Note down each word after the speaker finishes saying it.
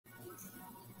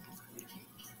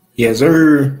Yes,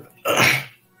 sir.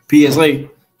 PSA.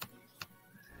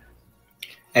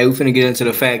 Hey, we finna get into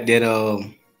the fact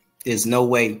that there's no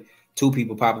way two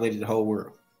people populated the whole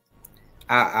world.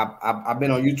 I've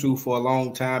been on YouTube for a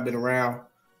long time, been around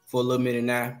for a little minute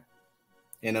now,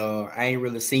 and I ain't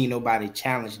really seen nobody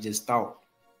challenge this thought.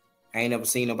 I ain't never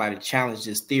seen nobody challenge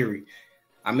this theory.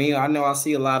 I mean, I know I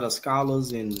see a lot of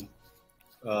scholars and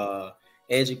uh,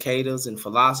 educators and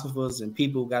philosophers and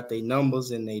people got their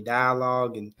numbers and their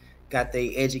dialogue and got their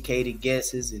educated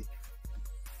guesses, and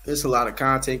there's a lot of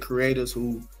content creators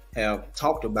who have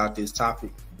talked about this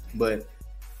topic, but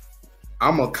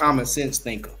I'm a common sense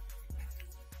thinker.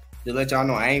 To let y'all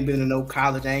know, I ain't been to no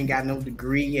college, I ain't got no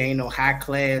degree, ain't no high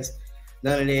class,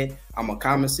 none of that. I'm a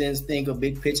common sense thinker,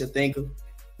 big picture thinker,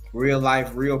 real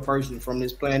life, real person from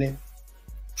this planet,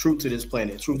 true to this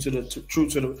planet, true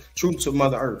to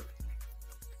Mother Earth.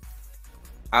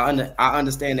 I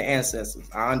understand the ancestors.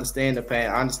 I understand the past.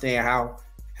 I understand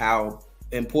how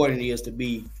important it is to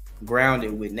be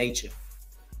grounded with nature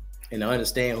and to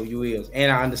understand who you is. And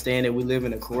I understand that we live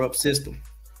in a corrupt system.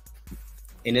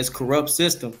 In this corrupt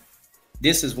system,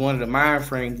 this is one of the mind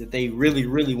frames that they really,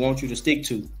 really want you to stick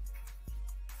to.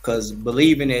 Because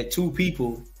believing that two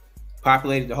people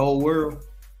populated the whole world,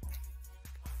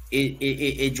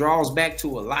 it draws back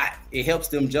to a lot. It helps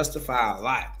them justify a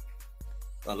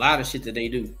lot of shit that they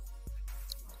do.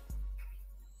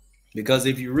 Because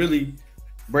if you really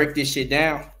break this shit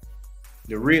down,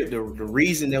 the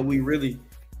reason that we really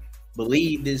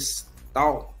believe this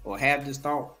thought or have this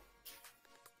thought,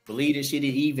 believe this shit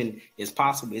even is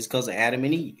possible, is because of Adam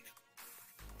and Eve.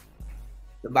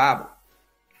 The Bible.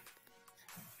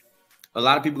 A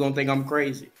lot of people gonna think I'm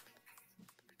crazy.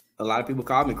 A lot of people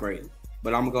call me crazy,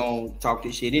 but I'm gonna talk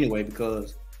this shit anyway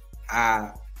because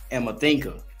I am a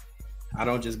thinker. I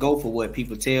don't just go for what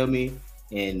people tell me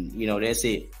and that's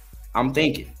it. I'm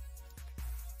thinking.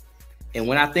 And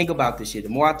when I think about this shit, the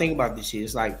more I think about this shit,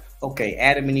 it's like, okay,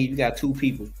 Adam and Eve, you got two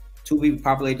people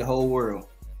populate the whole world.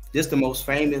 This is the most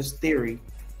famous theory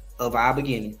of our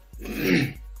beginning.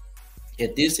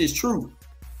 If this is true,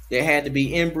 there had to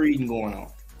be inbreeding going on.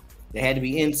 There had to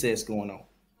be incest going on.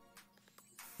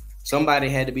 Somebody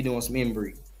had to be doing some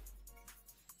inbreeding.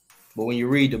 But when you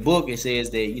read the book, it says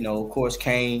that, of course,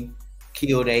 Cain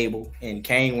killed Abel, and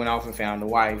Cain went off and found a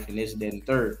wife, and this, that, and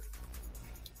third.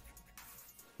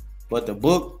 But the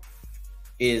book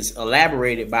is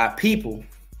elaborated by people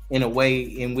in a way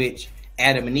in which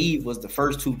Adam and Eve was the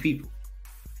first two people.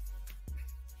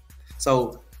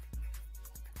 So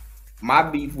my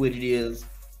beef with it is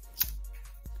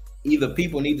either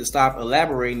people need to stop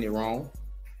elaborating it wrong,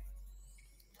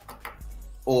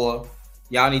 or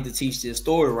y'all need to teach this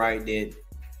story right, that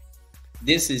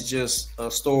this is just a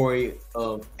story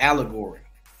of allegory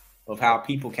of how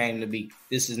people came to be.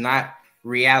 This is not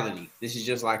reality. This is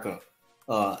just like a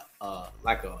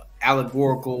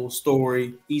allegorical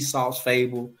story, Aesop's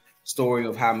fable story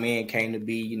of how man came to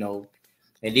be, And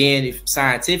then if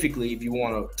scientifically, if you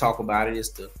want to talk about it,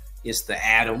 it's the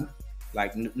atom,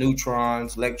 like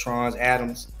neutrons, electrons,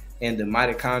 atoms, and the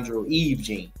mitochondrial Eve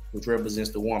gene, which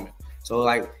represents the woman. So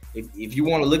like if you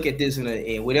want to look at this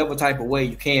in whatever type of way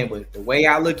you can, but the way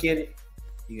I look at it,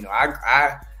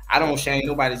 I don't shame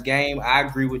nobody's game. I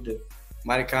agree with the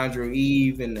mitochondrial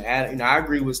Eve and I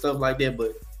agree with stuff like that.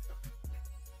 But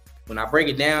when I break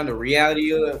it down, the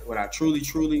reality of it, what I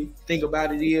truly think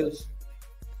about it is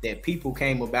that people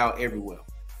came about everywhere.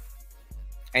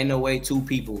 Ain't no way two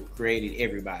people created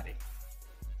everybody.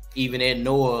 Even that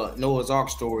Noah's Ark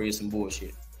story is some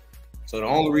bullshit. So the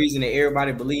only reason that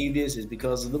everybody believe this is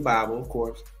because of the Bible, of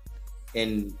course.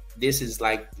 And this is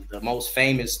like the most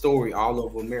famous story all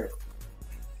over America.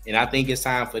 And I think it's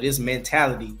time for this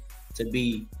mentality to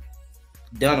be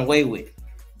done away with.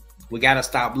 We got to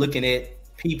stop looking at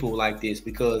people like this,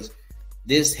 because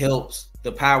this helps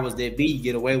the powers that be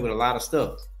get away with a lot of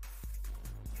stuff.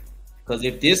 Because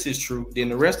if this is true, then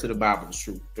the rest of the Bible is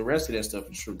true. The rest of that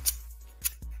stuff is true.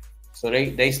 So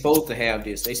they supposed to have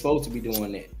this. They supposed to be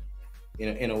doing that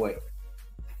in a way.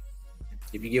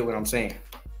 If you get what I'm saying.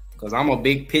 Because I'm a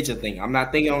big picture thing. I'm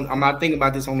not thinking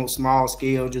about this on a small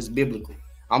scale, just biblical.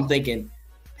 I'm thinking,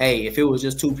 hey, if it was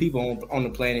just two people on the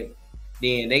planet,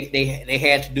 then they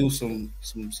had to do some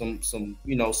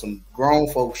grown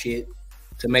folk shit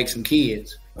to make some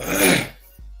kids.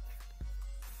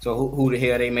 So who the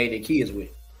hell they made their kids with?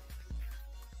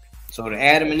 So the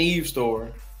Adam and Eve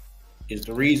story is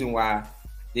the reason why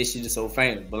this shit is so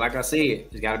famous. But like I said,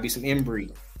 there's got to be some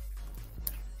inbreeding.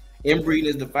 Inbreeding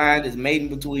is defined as mating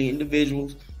between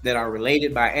individuals that are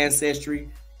related by ancestry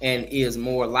and is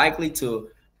more likely to,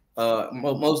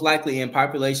 most likely in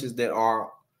populations that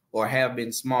are or have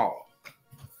been small.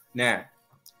 Now,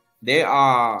 there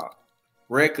are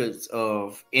records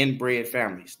of inbred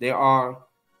families. There are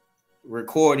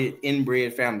recorded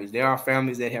inbred families. There are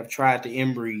families that have tried to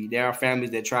inbreed. There are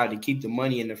families that tried to keep the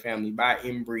money in the family by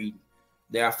inbreeding.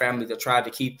 There are families that tried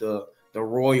to keep the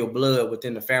royal blood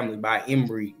within the family by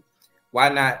inbreeding. Why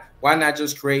not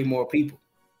just create more people?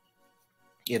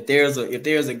 If there's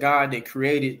a God that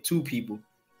created two people,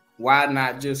 why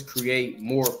not just create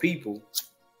more people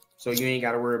so you ain't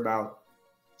got to worry about,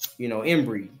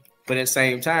 inbreeding? But at the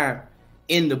same time,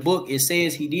 in the book, it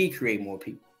says he did create more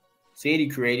people. It said he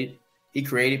created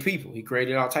people. He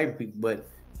created all type of people, but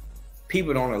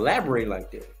people don't elaborate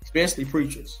like that, especially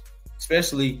preachers,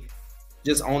 especially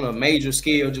just on a major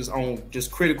scale,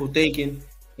 just critical thinking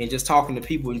and just talking to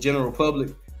people in general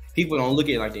public. People don't look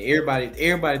at it like that.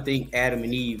 Everybody think Adam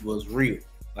and Eve was real,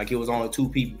 like it was only two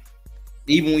people.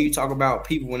 Even when you talk about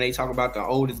people, when they talk about the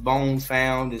oldest bones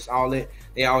found, it's all that,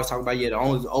 they always talk about,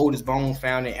 the oldest bones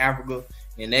found in Africa,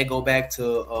 and they go back to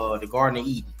the Garden of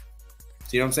Eden.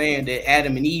 See what I'm saying? That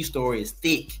Adam and Eve story is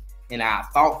thick in our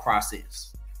thought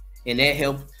process, and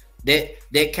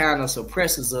that kind of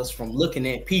suppresses us from looking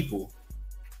at people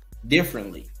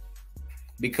differently,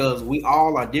 because we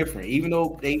all are different. Even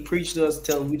though they preach to us,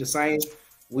 tell us we the same,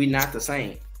 we not the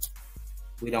same.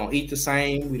 We don't eat the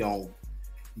same. We don't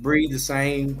breathe the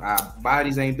same. Our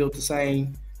bodies ain't built the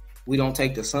same. We don't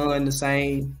take the sun the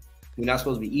same. We're not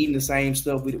supposed to be eating the same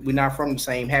stuff. We're not from the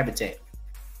same habitat.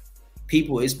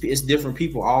 People, it's different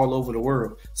people all over the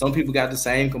world. Some people got the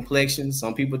same complexion.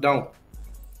 Some people don't.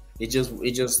 It's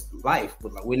just life.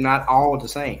 We're not all the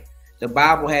same. The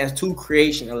Bible has two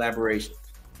creation elaborations.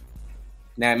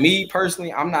 Now, me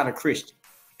personally, I'm not a Christian.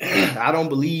 I don't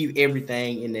believe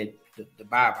everything in the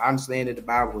Bible. I understand that the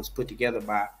Bible was put together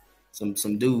by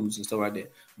some dudes and stuff like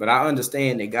that. But I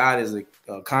understand that God is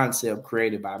a concept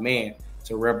created by man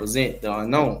to represent the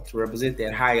unknown, to represent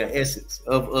that higher essence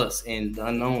of us and the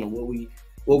unknown of what we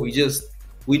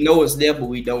know it's there, but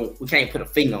we can't put a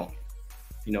finger on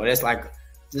it. That's like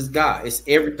just God. It's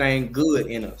everything good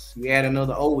in us. We add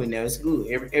another O in there, it's good.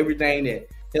 Everything that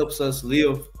helps us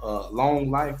live a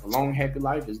long life, a long, happy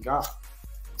life is God.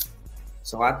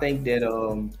 So I think that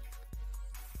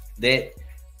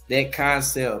that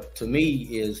concept to me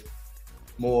is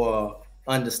more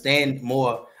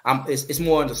it's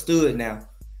more understood now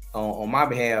on my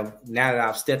behalf, now that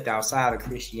I've stepped outside of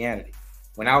Christianity.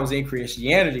 When I was in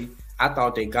Christianity, I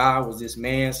thought that God was this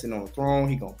man sitting on a throne.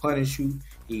 He gonna punish you.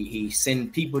 He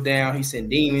send people down. He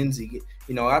send demons.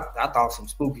 I thought some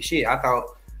spooky shit. I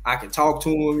thought I could talk to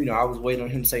him. I was waiting on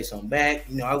him to say something back.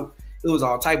 It was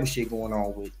all type of shit going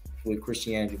on with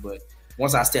Christianity. But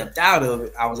once I stepped out of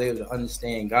it, I was able to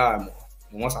understand God more.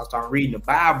 And once I started reading the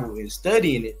Bible and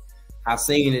studying it, I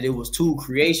seen that it was two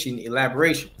creation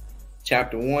elaboration,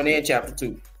 chapter 1 and chapter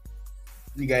 2.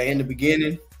 You got in the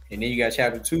beginning, and then you got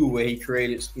chapter 2 where he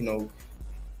created. You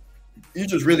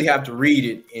just really have to read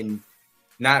it and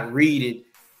not read it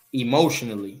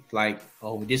emotionally, like,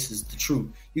 oh, this is the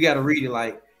truth. You got to read it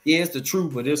like, yeah, it's the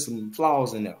truth, but there's some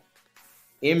flaws in there.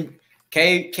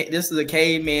 This is a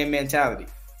caveman mentality.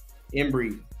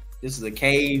 Inbreeding. This is a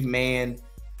caveman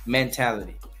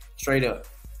mentality. Straight up.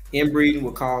 Inbreeding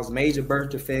will cause major birth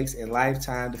defects and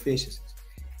lifetime deficiencies.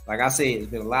 Like I said, there's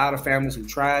been a lot of families who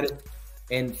tried it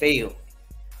and failed.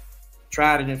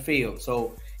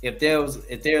 So if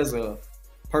there's a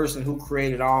person who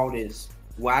created all this,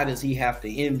 why does he have to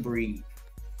inbreed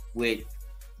with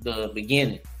the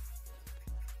beginning?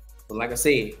 But like I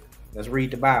said, let's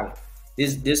read the Bible.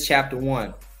 This chapter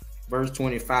 1, verse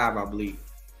 25, I believe,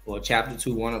 or chapter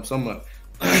 2, one of some of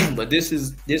them. But this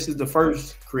is the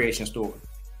first creation story.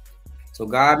 So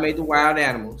God made the wild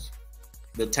animals,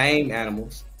 the tame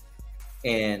animals,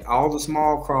 and all the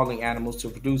small crawling animals to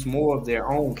produce more of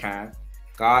their own kind.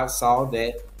 God saw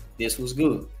that this was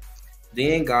good.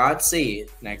 Then God said,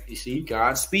 now you see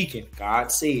God speaking,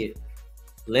 God said,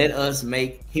 let us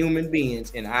make human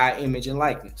beings in our image and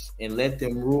likeness, and let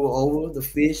them rule over the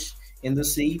fish in the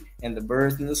sea and the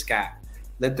birds in the sky.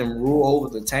 Let them rule over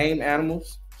the tame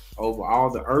animals, over all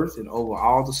the earth, and over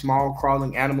all the small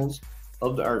crawling animals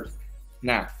of the earth.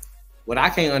 Now, what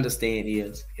I can't understand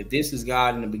is, if this is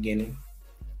God in the beginning,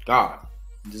 God,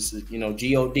 this is,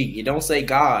 G-O-D. It don't say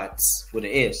gods with an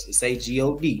S. It say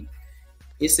G-O-D.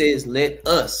 It says, let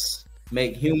us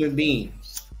make human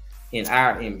beings in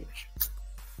our image.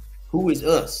 Who is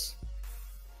us?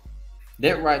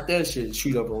 That right there should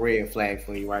shoot up a red flag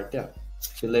for you right there.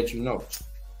 Should let you know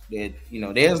that,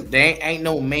 there ain't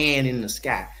no man in the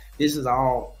sky. This is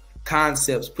all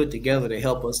concepts put together to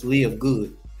help us live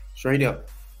good. Straight up.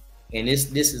 And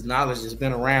this is knowledge that's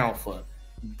been around for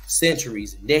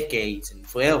centuries and decades and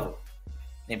forever.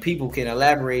 And people can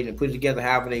elaborate and put it together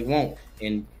however they want.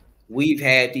 And we've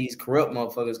had these corrupt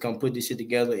motherfuckers come put this shit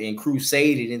together and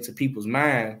crusade it into people's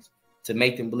minds to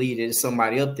make them believe that there's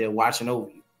somebody up there watching over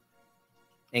you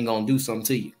and gonna do something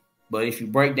to you. But if you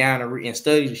break down and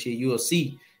study the shit, you'll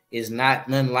see it's not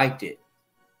nothing like that.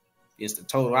 It's the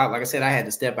total. Like I said, I had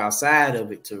to step outside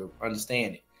of it to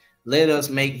understand it. Let us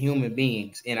make human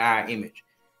beings in our image.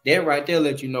 That right there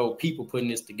let you know people putting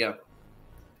this together.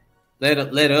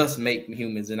 Let us make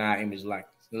humans in our image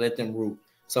likeness and let them rule.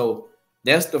 So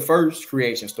that's the first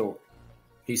creation story.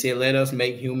 He said, let us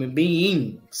make human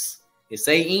beings. It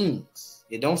say ings.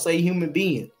 It don't say human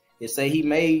being. It say he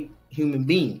made human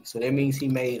beings. So that means he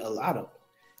made a lot of them.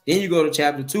 Then you go to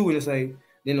chapter 2 and it say,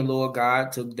 then the Lord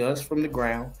God took dust from the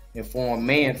ground and formed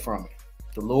man from it.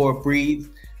 The Lord breathed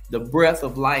the breath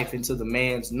of life into the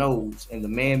man's nose, and the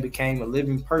man became a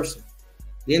living person.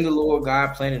 Then the Lord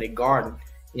God planted a garden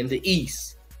in the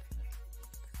east,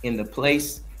 in the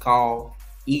place called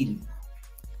Eden.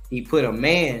 He put the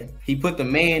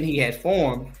man he had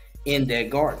formed in that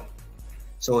garden.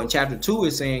 So in chapter 2,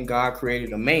 it's saying God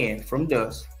created a man from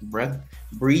dust,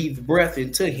 breathed breath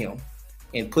into him,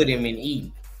 and put him in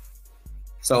Eden.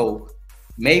 So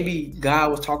maybe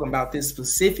God was talking about this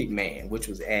specific man, which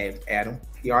was Adam.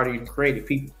 He already created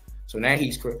people. So now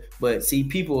but see,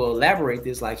 people elaborate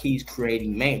this like he's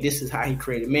creating man. This is how he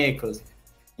created man, because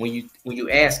when you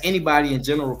ask anybody in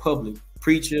general public,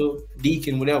 preacher,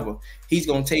 deacon, whatever, he's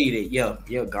gonna tell you that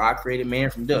yeah, God created man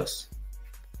from dust.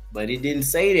 But it didn't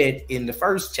say that in the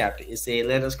first chapter. It said,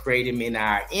 let us create him in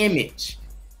our image.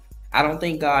 I don't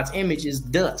think God's image is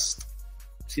dust.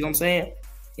 See what I'm saying?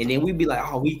 And then we'd be like,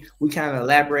 oh, we kind of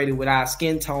elaborated with our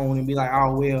skin tone and be like,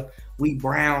 oh, well, we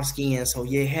brown skin, so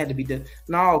yeah, it had to be dust.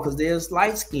 No, because there's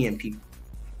light skinned people.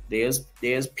 There's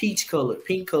peach colored,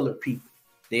 pink colored people.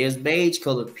 There's beige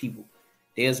colored people.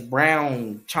 There's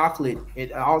brown, chocolate,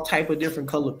 and all type of different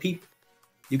colored people.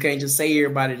 You can't just say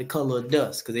everybody the color of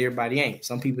dust, because everybody ain't.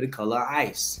 Some people the color of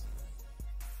ice.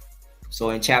 So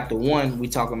in chapter 1, we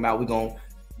talking about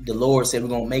the Lord said we're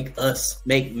gonna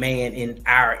make man in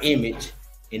our image.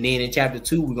 And then in chapter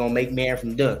 2, we're gonna make man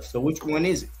from dust. So which one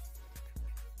is it?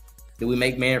 Did we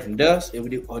make man from dust,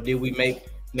 or did we make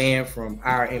man from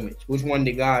our image? Which one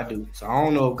did God do? So I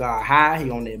don't know if God high,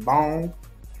 he on that bone,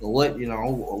 or what,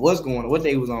 or what's going on, what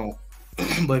they was on.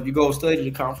 But if you go study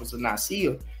the Conference of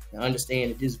Nicaea and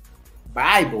understand that this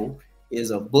Bible is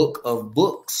a book of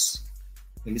books.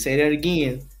 Let me say that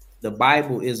again. The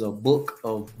Bible is a book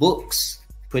of books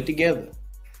put together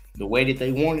the way that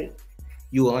they want it.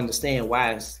 You will understand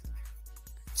why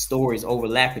stories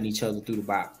overlapping each other through the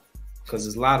Bible, because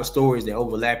there's a lot of stories that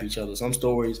overlap each other. Some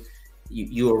stories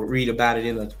you'll read about it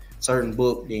in a certain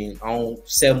book, then on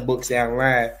 7 books down the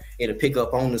line, it'll pick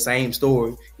up on the same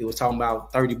story it was talking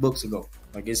about 30 books ago.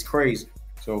 Like, it's crazy.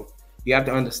 So you have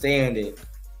to understand that.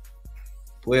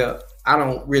 Well, I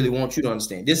don't really want you to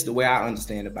understand. This is the way I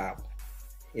understand the Bible.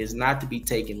 It's not to be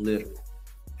taken literal.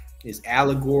 It's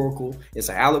allegorical. It's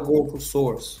an allegorical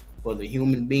source for the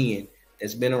human being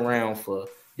that's been around for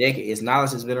decades. Its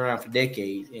knowledge has been around for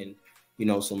decades. And,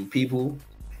 some people,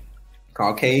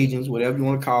 Caucasians, whatever you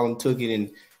want to call them, took it and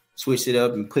switched it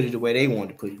up and put it the way they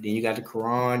wanted to put it. Then you got the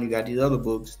Quran. You got these other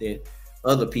books that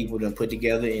other people done put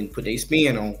together and put their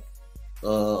spin on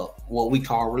what we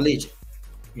call religion.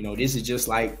 This is just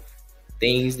like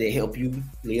things that help you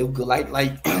live good.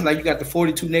 Like you got the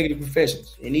 42 negative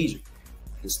professions in Egypt.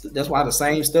 That's why the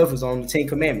same stuff is on the 10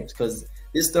 Commandments, because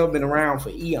this stuff been around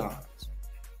for eons.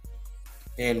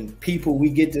 And people, we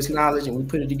get this knowledge and we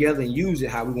put it together and use it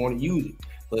how we want to use it.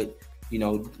 But,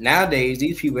 nowadays,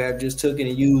 these people have just taken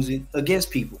and used it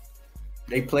against people.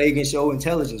 They play against your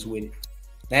intelligence with it.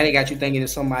 Now they got you thinking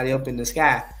there's somebody up in the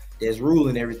sky that's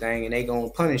ruling everything and they going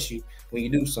to punish you when you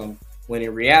do something. When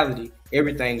in reality,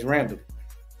 everything's random.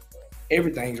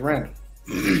 Everything's random.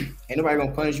 Ain't nobody going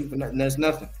to punish you for nothing. That's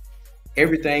nothing.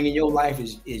 Everything in your life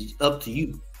is up to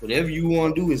you. Whatever you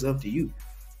want to do is up to you.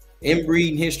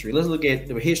 Inbreeding history. Let's look at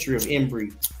the history of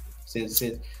inbreeding since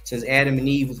Adam and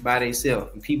Eve was by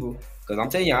themselves. And people, because I'm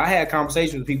telling you, I had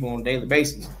conversations with people on a daily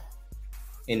basis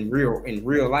in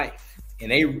real life,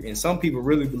 and some people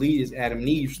really believe it's Adam and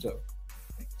Eve stuff.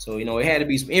 So it had to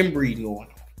be some inbreeding going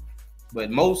on,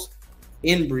 but most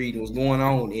inbreeding was going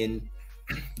on in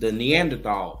the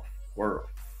Neanderthal world.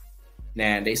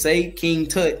 Now they say King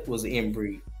Tut was an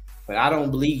inbreed, but I don't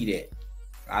believe that.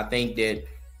 I think that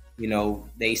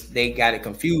they got it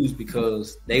confused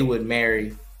because they would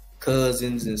marry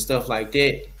cousins and stuff like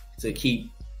that to keep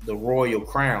the royal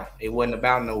crown. It wasn't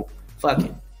about no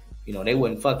fucking. They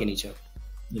wasn't fucking each other.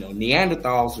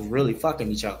 Neanderthals was really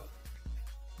fucking each other.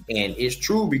 And it's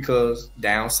true because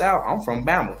down south, I'm from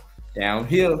Bama. Down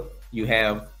here, you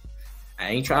have, I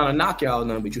ain't trying to knock y'all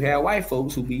none, but you have white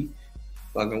folks who be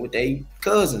fucking with their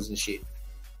cousins and shit.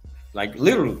 Like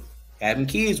literally having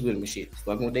kids with them and shit.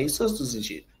 Fucking with their sisters and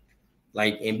shit.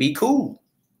 Like, and be cool.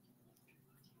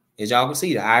 As y'all can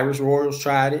see, the Irish royals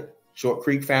tried it. Short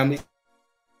Creek family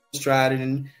tried it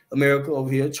in America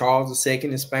over here. Charles II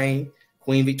in Spain.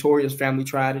 Queen Victoria's family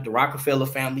tried it. The Rockefeller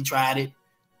family tried it.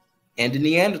 And the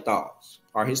Neanderthals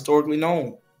are historically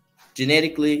known.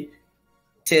 Genetically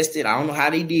tested. I don't know how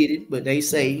they did it, but they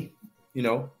say,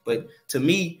 but to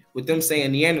me, with them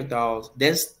saying Neanderthals,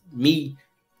 that's me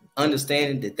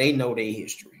understanding that they know their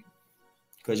history.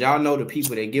 Because y'all know the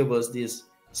people that give us this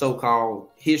so-called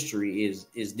history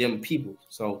is them people.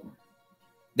 So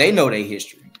they know their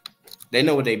history. They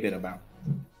know what they've been about.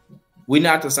 We're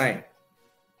not the same.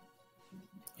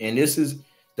 And this is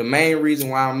the main reason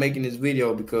why I'm making this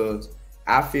video, because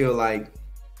I feel like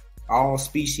all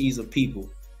species of people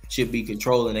should be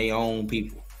controlling their own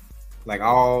people. Like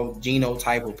all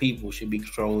genotype of people should be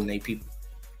controlling their people.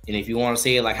 And if you want to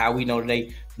say it like how we know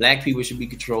today, black people should be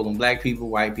controlling black people,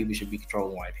 white people should be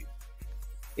controlling white people.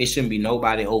 It shouldn't be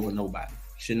nobody over nobody.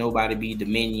 Should nobody be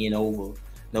dominion over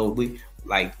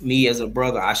like me as a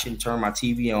brother, I shouldn't turn my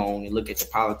TV on and look at the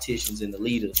politicians and the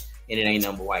leaders and it ain't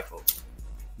nothing but white folks,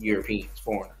 Europeans,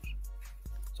 foreigners.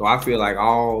 So I feel like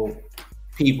all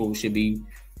people should be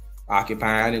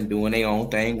occupying and doing their own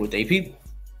thing with their people.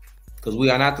 Because we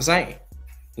are not the same.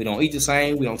 We don't eat the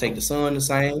same. We don't take the sun the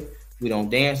same. We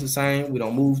don't dance the same. We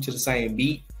don't move to the same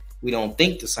beat. We don't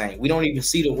think the same. We don't even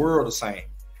see the world the same.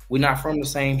 We're not from the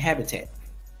same habitat.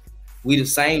 We the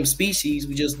same species.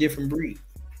 We just different breed.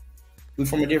 We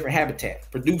from a different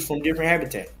habitat. Produced from different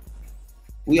habitat.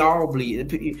 We all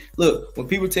bleed. Look, when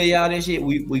people tell y'all that shit,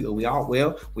 we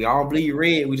all bleed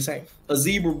red. We the same. A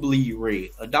zebra bleed red.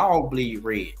 A dog bleed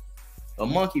red. A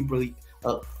monkey bleed.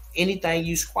 Anything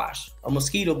you squash. A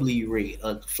mosquito bleed red.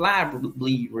 A fly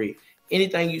bleed red.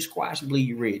 Anything you squash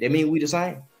bleed red. That mean we the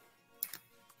same.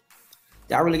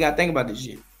 Y'all really gotta think about this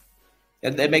shit.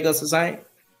 That make us the same.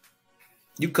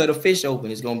 You cut a fish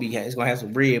open, it's gonna have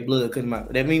some red blood coming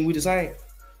out. That mean we the same.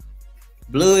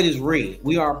 Blood is red.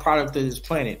 We are a product of this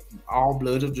planet. All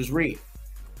blood is just red.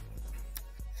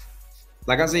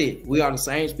 Like I said, we are the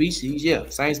same species. Yeah,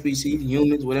 same species,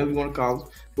 humans, whatever you want to call us,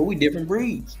 but we different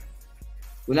breeds.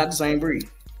 We're not the same breed.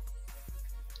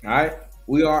 All right?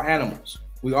 We are animals.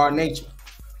 We are nature.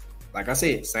 Like I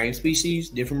said, same species,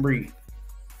 different breed.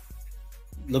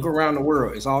 Look around the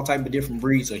world. It's all type of different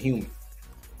breeds of human.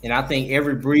 And I think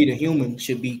every breed of human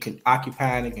should be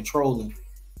occupying and controlling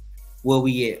where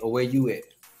we at or where you at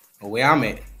or where I'm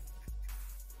at.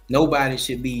 Nobody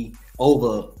should be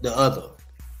over the other.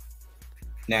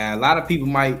 Now, a lot of people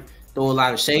might throw a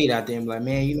lot of shade out there and be like,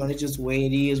 man, that's just the way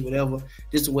it is, whatever.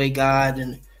 This is the way God,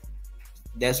 and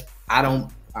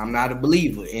I'm not a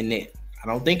believer in that. I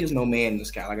don't think it's no man in the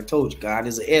sky. Like I told you, God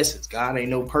is an essence. God ain't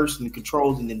no person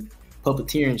controlling and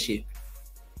puppeteering shit.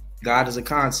 God is a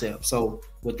concept. So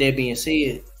with that being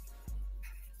said,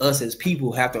 us as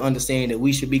people have to understand that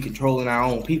we should be controlling our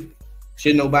own people.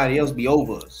 Should nobody else be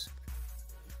over us.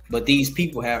 But these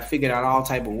people have figured out all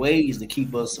type of ways to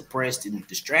keep us suppressed and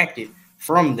distracted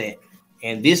from that.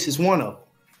 And this is one of them,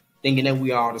 thinking that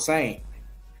we are the same.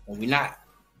 And we're not.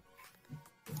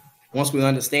 Once we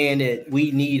understand that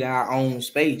we need our own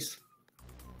space,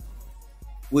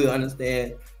 we'll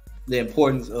understand the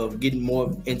importance of getting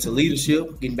more into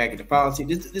leadership, getting back into politics.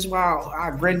 This is why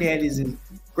our granddaddies and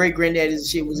great-granddaddies and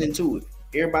shit was into it.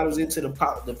 Everybody was into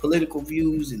the political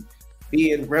views and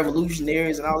being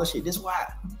revolutionaries and all that shit. This is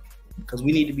why. Because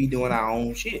we need to be doing our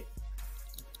own shit.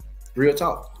 Real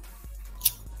talk.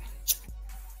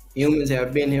 Humans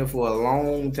have been here for a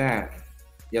long time.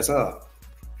 Yes, sir.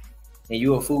 And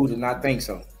you're a fool to not think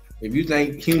so. If you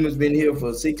think humans been here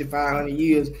for 6,500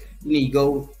 years, you need to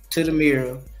go to the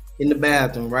mirror in the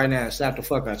bathroom right now and slap the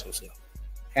fuck out yourself.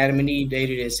 Adam and Eve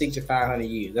dated at 6,500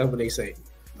 years. That's what they say.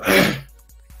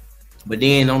 But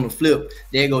then on the flip,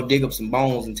 they go dig up some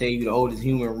bones and tell you the oldest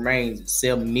human remains is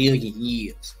 7 million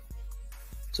years.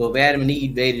 So if Adam and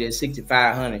Eve dated at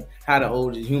 6,500, how the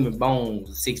oldest human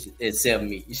bones is at 7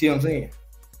 million? You see what I'm saying?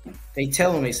 They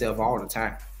tell them themselves all the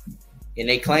time. And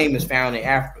they claim it's found in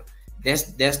Africa.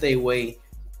 That's their way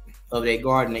of their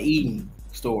Garden of Eden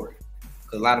story.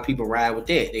 Because a lot of people ride with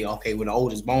that. They with the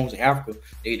oldest bones in Africa.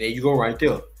 There you go right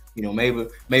there.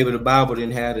 Maybe the Bible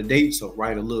didn't have the dates so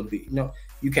right a little bit.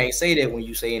 You can't say that when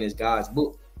you saying it's God's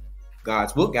book.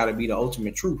 God's book got to be the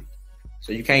ultimate truth.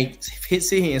 So you can't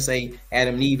sit here and say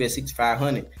Adam and Eve at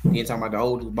 6,500. Then talking about the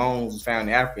oldest bones was found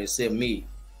in Africa at 7 million,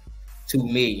 2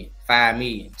 million, 5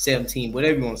 million, 17,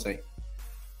 whatever you want to say.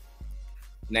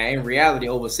 Now, in reality,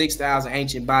 over 6,000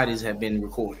 ancient bodies have been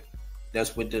recorded.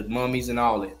 That's with the mummies and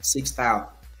all that. 6,000.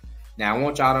 Now, I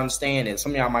want y'all to understand that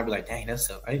some of y'all might be like, dang,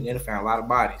 I never found a lot of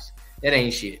bodies. That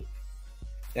ain't shit.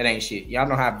 That ain't shit. Y'all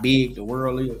know how big the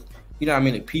world is. You know how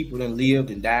many people that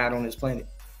lived and died on this planet?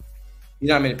 You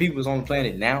know how many people is on the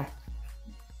planet now?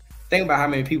 Think about how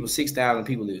many people 6,000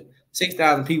 people live.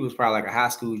 6,000 people is probably like a high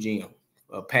school gym,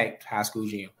 a packed high school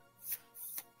gym.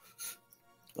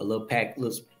 A little packed,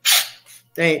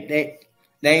 they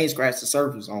ain't scratched the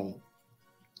surface on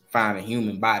finding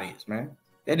human bodies, man.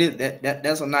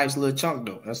 That's a nice little chunk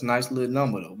though. That's a nice little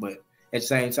number though. But at the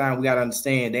same time, we gotta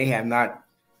understand they have not.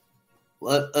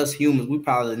 Us humans, we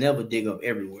probably never dig up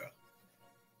everywhere.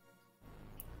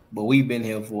 But we've been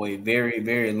here for a very,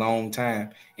 very long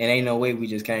time. And ain't no way we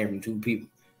just came from two people.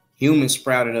 Humans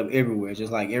sprouted up everywhere,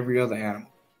 just like every other animal.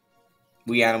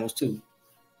 We animals too.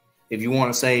 If you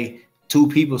want to say two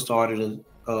people started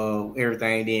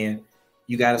everything, then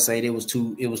you got to say it was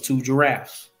two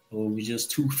giraffes. Or it was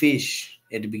just two fish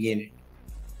at the beginning.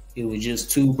 It was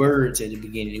just two birds at the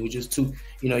beginning. It was just two,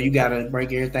 you got to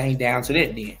break everything down to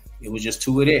that then. It was just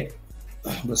two of that.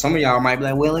 But some of y'all might be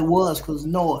like, well, it was because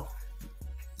Noah.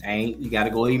 You got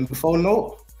to go even before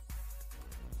Noah.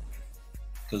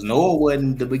 Because Noah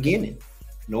wasn't the beginning.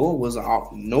 Noah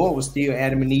was still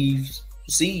Adam and Eve's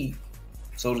seed,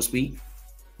 so to speak.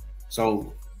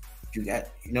 So you got,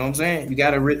 you know what I'm saying? You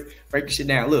got to break this shit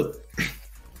down. Look,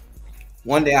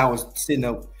 one day I was sitting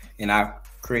up and I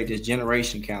created this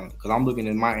generation calendar because I'm looking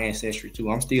at my ancestry too.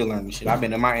 I'm still learning shit. I've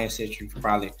been in my ancestry for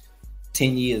probably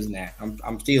 10 years now.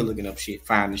 I'm still looking up shit,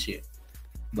 finding shit.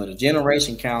 But a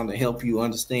generation calendar help you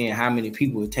understand how many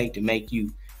people it take to make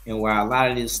you. And while a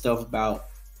lot of this stuff about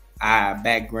our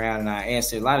background and our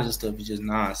ancestry, a lot of this stuff is just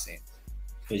nonsense.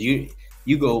 Because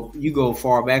you go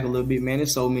far back a little bit, man.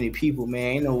 There's so many people,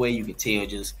 man. Ain't no way you can tell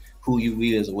just who you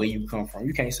is or where you come from.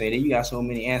 You can't say that. You got so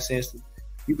many ancestors.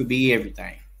 You could be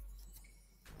everything.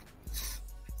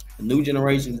 The new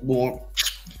generation is born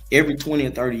every 20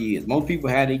 or 30 years. Most people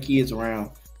have their kids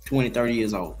around 20, 30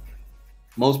 years old.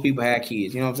 Most people have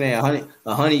kids. You know what I'm saying?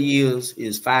 100 years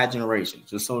is 5 generations,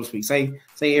 just so to speak. Say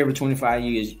every 25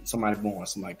 years somebody born,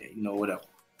 something like that. Whatever.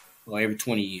 Or every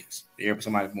 20 years,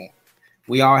 somebody born.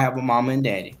 We all have a mama and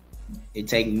daddy. It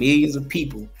takes millions of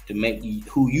people to make you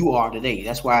who you are today.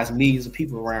 That's why it's millions of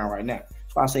people around right now.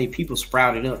 That's why I say people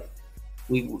sprouted up.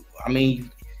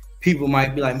 People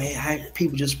might be like, man, how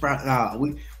people just sprout? Nah,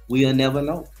 we'll never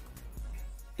know.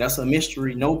 That's a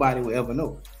mystery nobody will ever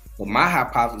know. But my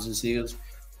hypothesis is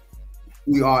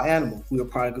we are animals. We are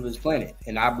product of this planet.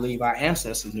 And I believe our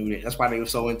ancestors knew that. That's why they were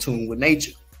so in tune with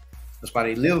nature. That's why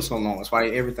they lived so long. That's why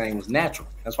everything was natural.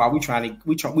 That's why we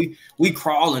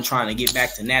crawling trying to get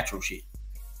back to natural shit.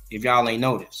 If y'all ain't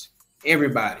noticed.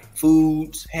 Everybody,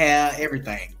 foods, hair,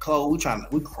 everything, clothes,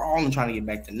 we crawling trying to get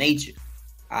back to nature.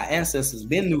 Our ancestors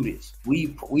been knew this.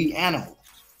 We animals.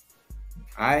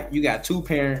 All right, you got 2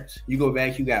 parents. You go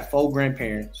back, you got 4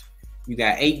 grandparents. You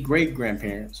got 8 great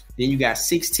grandparents. Then you got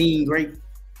 16 great.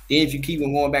 Then if you keep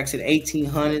on going back to the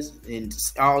 1800s and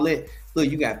all that, look,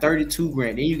 you got 32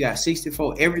 grand. Then you got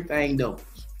 64. Everything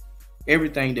doubles.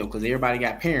 Everything doubles because everybody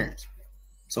got parents.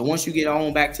 So once you get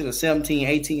on back to the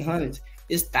 1800s,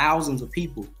 it's thousands of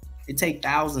people. It take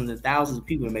thousands and thousands of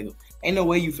people to make them. Ain't no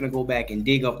way you finna go back and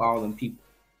dig up all them people.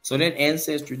 So that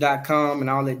Ancestry.com and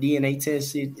all that DNA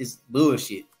test shit is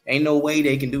bullshit. Ain't no way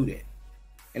they can do that.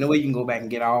 Ain't no way you can go back and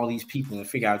get all these people and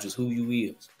figure out just who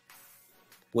you is.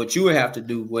 What you would have to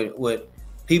do, what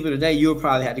people today, you'll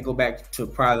probably have to go back to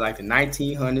probably like the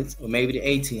 1900s or maybe the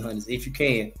 1800s if you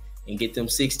can and get them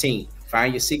 16.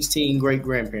 Find your 16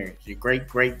 great-grandparents, your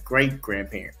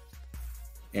great-great-great-grandparents,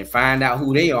 and find out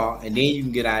who they are, and then you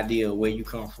can get an idea of where you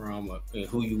come from and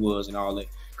who you was and all that.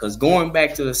 Because going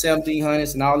back to the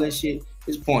 1700s and all that shit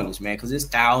is pointless, man, because it's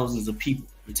thousands of people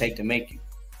it take to make you.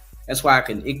 That's why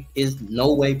it's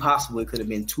no way possible it could have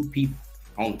been 2 people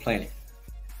on the planet.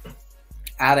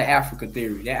 Out of Africa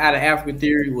theory. That out of Africa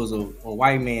theory was a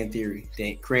white man theory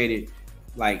that created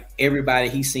like everybody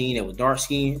he seen that was dark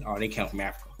skinned, they come from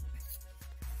Africa.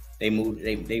 They moved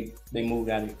out of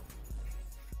here.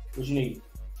 What you need?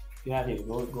 Get out of here.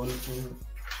 Go to the room.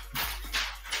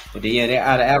 But yeah, that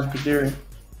out of Africa theory.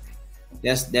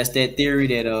 That's that theory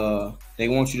that they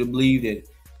want you to believe that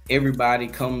everybody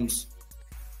comes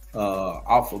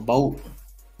off a boat,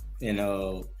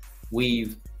 and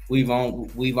we've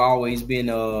always been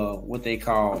what they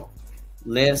call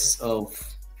less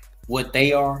of what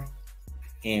they are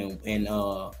and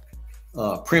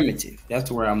primitive. That's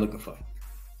the word I'm looking for.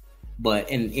 But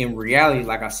in reality,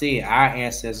 like I said, our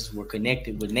ancestors were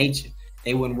connected with nature.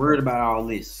 They weren't worried about all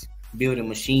this building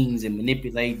machines and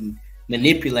manipulating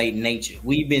nature.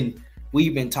 We've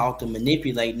been taught to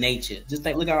manipulate nature. Just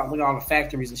look at all the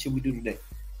factories and shit we do today.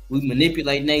 We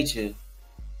manipulate nature,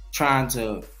 trying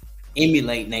to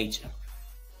emulate nature,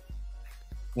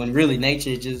 when really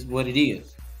nature is just what it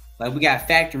is. Like, we got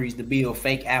factories to build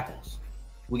fake apples.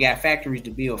 We got factories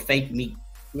to build fake meat.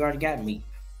 We already got meat.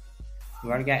 We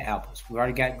already got apples. We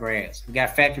already got grass. We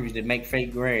got factories that make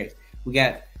fake grass. We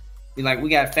got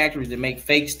factories that make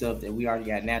fake stuff that we already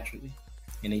got naturally,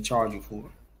 and they charge you for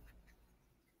it.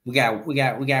 We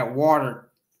got water.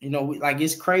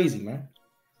 It's crazy, man.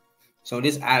 So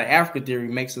this out of Africa theory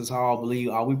makes us all believe,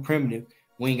 oh, we primitive.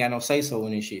 We ain't got no say so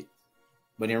in this shit.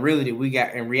 But in reality, we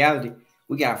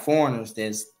got foreigners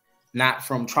that's not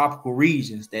from tropical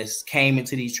regions that's came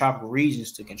into these tropical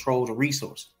regions to control the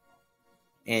resources.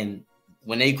 And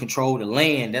when they control the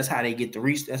land, that's how they get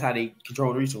that's how they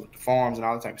control the resource, the farms and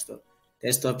all that type of stuff.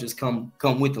 That stuff just come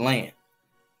with the land.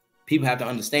 People have to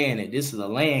understand that this is a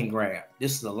land grab.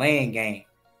 This is a land game.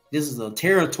 This is a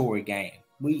territory game.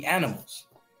 We animals.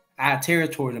 Our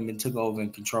territory have been took over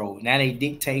and controlled. Now they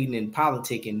dictating and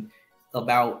politicking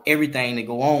about everything that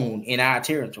go on in our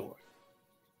territory.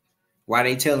 Why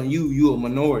they telling you a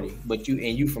minority, but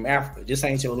you from Africa. This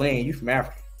ain't your land. You from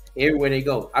Africa. Everywhere they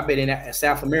go. I bet in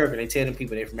South America, they tell them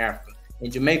people they're from Africa. In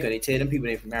Jamaica, they tell them people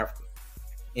they're from Africa.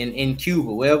 In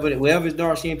Cuba, wherever it's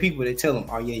dark-skinned people, they tell them,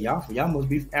 oh yeah, y'all must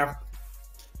be from Africa.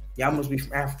 Y'all must be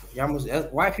from Africa.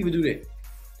 Why people do that?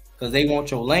 Because they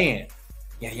want your land.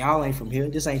 Yeah, y'all ain't from here.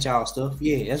 This ain't y'all stuff.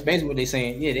 Yeah, that's basically what they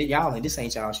saying. Yeah, y'all ain't. This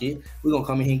ain't y'all shit. We gonna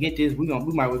come in here and get this. We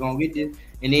might get this.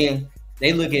 And then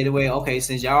they look at it way, okay,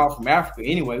 since y'all from Africa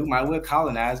anyway, we might well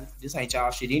colonize it. This ain't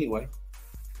y'all shit anyway.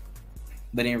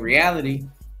 But in reality,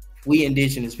 we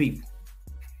indigenous people.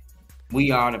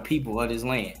 We are the people of this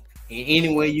land. And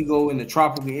anywhere you go in the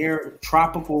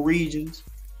tropical regions,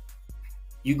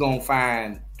 you gonna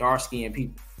find dark-skinned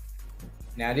people.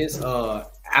 Now this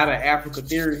out of Africa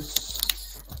theory,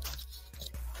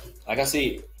 like I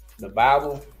said, the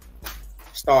Bible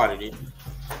started it,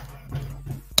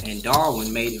 and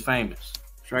Darwin made it famous.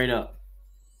 Straight up,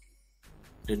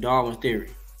 the Darwin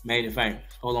theory made it famous.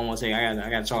 Hold on one second, I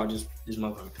gotta charge this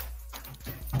motherfucker.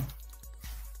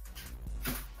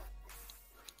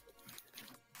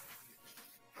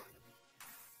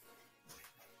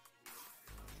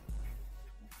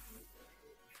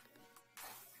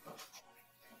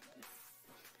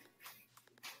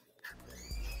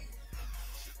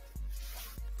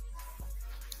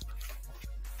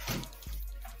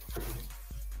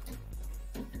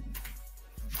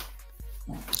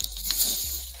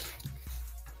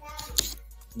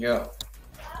 Yeah.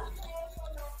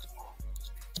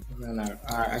 No.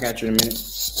 All right, I got you in a minute.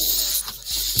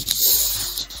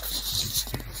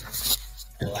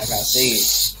 Like I said,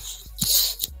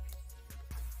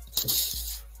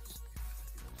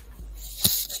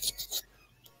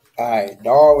 all right,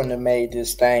 Darwin had made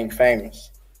this thing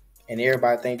famous, and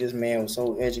everybody think this man was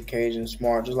so educated and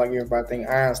smart, just like everybody think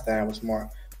Einstein was smart.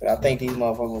 But I think these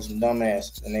motherfuckers were some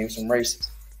dumbasses, and they were some racists.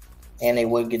 And they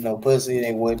wouldn't get no pussy.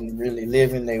 They wasn't really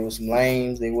living. They were some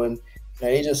lames. They wasn't.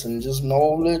 They just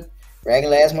no little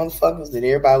regular ass motherfuckers that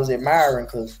everybody was admiring.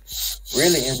 Because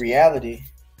really, in reality,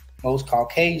 most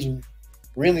Caucasians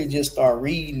really just start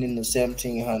reading in the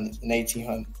 1700s and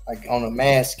 1800s, like on a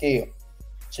mass scale.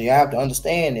 So you have to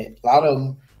understand that a lot of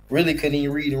them really couldn't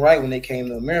even read and write when they came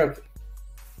to America.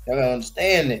 You gotta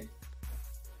understand that.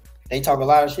 They talk a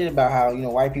lot of shit about how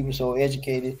white people are so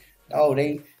educated. No,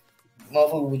 they.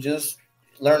 Motherfuckers were just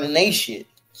learning they shit.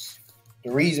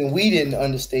 The reason we didn't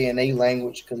understand their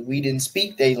language because we didn't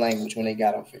speak their language when they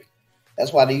got up here.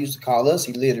 That's why they used to call us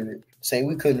illiterate, say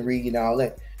we couldn't read and all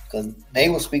that, because they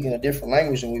were speaking a different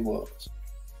language than we was.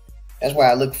 That's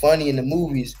why I look funny in the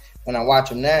movies when I watch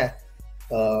them now,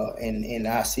 and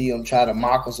I see them try to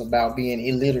mock us about being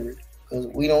illiterate because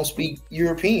we don't speak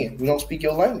European. We don't speak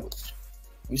your language.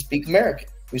 We speak American.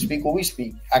 We speak what we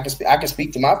speak. I can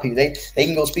speak to my people. They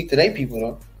can go speak to their people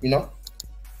though.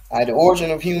 The origin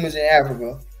of humans in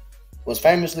Africa was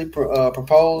famously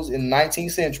proposed in the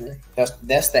 19th century. That's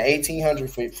the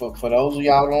 1800s. For those of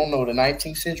y'all who don't know, the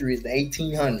 19th century is the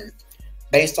 1800s,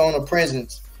 based on the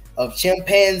presence of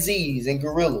chimpanzees and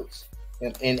gorillas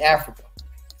in Africa,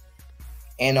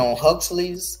 and on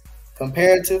Huxley's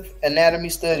comparative anatomy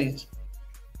studies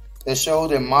that show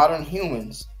that modern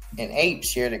humans and apes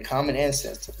shared a common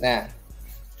ancestor. Now,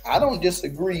 I don't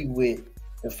disagree with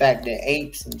the fact that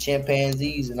apes and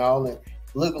chimpanzees and all that,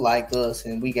 look like us,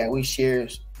 and we share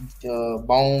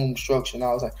bone structure and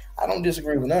all that. I don't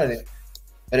disagree with none of that.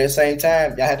 But at the same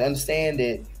time, y'all have to understand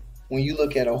that when you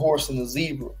look at a horse and a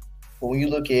zebra, or when you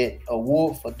look at a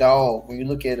wolf, a dog, when you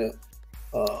look at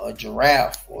a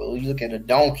giraffe, or you look at a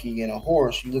donkey and a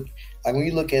horse, you look like when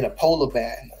you look at a polar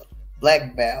bear and a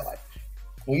black bear, like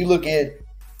when you look at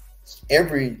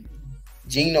every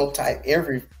genotype,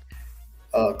 every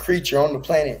creature on the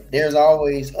planet, there's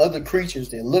always other creatures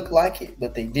that look like it,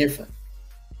 but they different.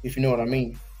 If you know what I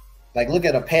mean. Like look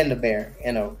at a panda bear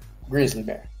and a grizzly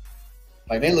bear.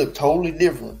 Like they look totally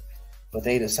different, but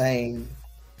they the same,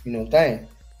 thing.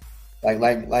 Like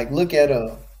look at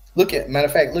matter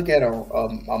of fact, look at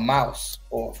a mouse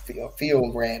or a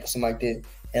field rat or something like that,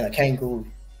 and a kangaroo.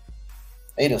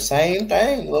 They the same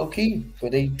thing, low key,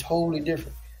 but they totally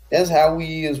different. That's how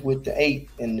we is with the ape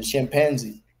and the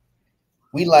chimpanzee.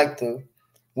 We like the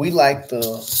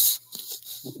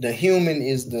human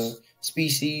is the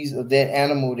species of that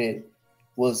animal that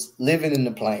was living in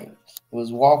the plains,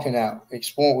 was walking out,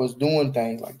 exploring, was doing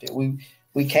things like that.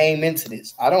 We came into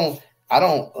this. I don't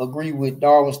agree with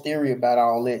Darwin's theory about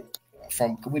all that.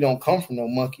 We don't come from no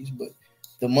monkeys, but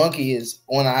the monkey is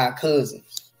one of our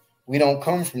cousins. We don't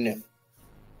come from them.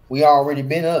 We already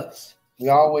been us. We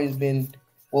always been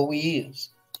what we is.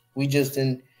 We just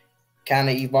kind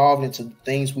of evolved into the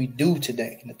things we do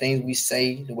today, the things we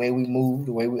say, the way we move,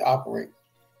 the way we operate.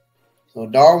 So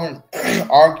Darwin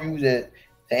argued that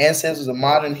the ancestors of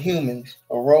modern humans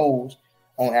arose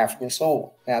on African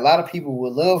soil. Now, a lot of people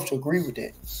would love to agree with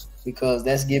that because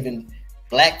that's giving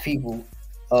black people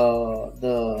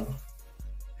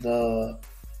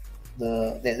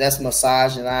that's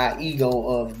massaging our ego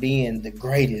of being the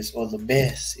greatest or the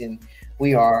best, and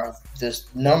we are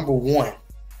just number one.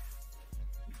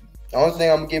 The only thing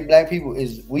I'm gonna give black people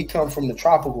is we come from the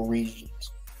tropical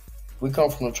regions. We come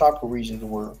from the tropical regions of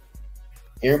the world.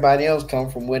 Everybody else come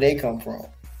from where they come from.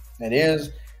 Now there's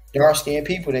dark-skinned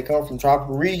people that come from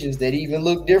tropical regions that even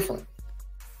look different.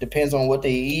 Depends on what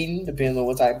they eating, depends on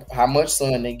what type, how much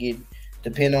sun they get,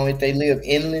 depends on if they live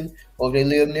inland or if they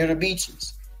live near the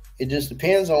beaches. It just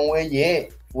depends on where you at,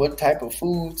 what type of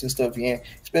foods and stuff you have.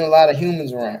 It's been a lot of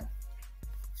humans around.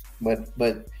 But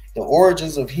the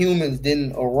origins of humans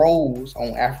didn't arose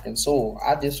on African soil.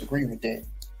 I disagree with that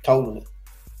totally.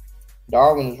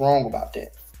 Darwin is wrong about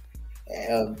that.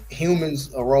 Humans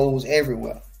arose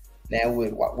everywhere. Now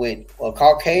with a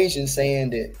Caucasian saying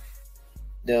that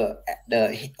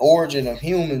the origin of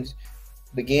humans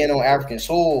began on African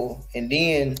soil and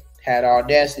then had the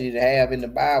audacity to have in the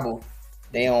Bible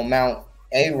they on Mount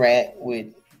Ararat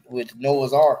with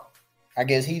Noah's Ark. I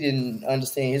guess he didn't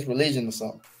understand his religion or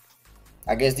something.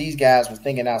 I guess these guys was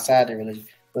thinking outside their religion.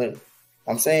 But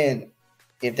I'm saying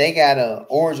if they got an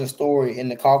origin story in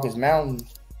the Caucasus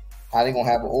Mountains, how they gonna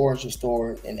have an origin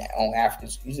story on African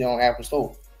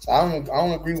soil? So I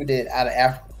don't agree with that out of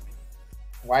Africa.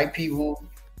 White people,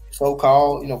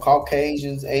 so-called,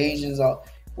 Caucasians, Asians,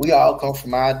 we all come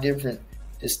from our different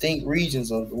distinct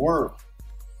regions of the world.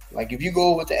 Like if you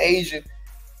go over to Asia,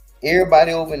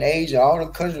 everybody over in Asia, all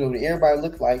the countries over there, everybody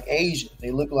look like Asian.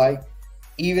 They look like,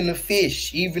 even the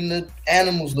fish, even the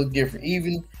animals look different.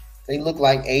 Even they look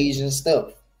like Asian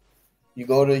stuff. You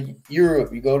go to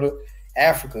Europe, you go to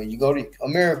Africa, you go to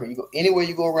America, you go anywhere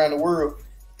you go around the world,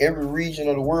 every region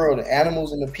of the world, the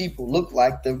animals and the people look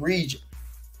like the region.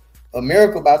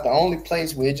 America about the only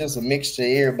place where it's just a mixture of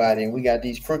everybody, and we got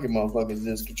these crooked motherfuckers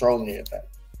just controlling everything.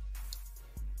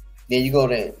 Then you go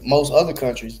to most other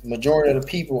countries, majority of the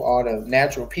people are the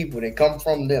natural people that come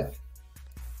from them.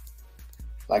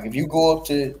 Like if you go up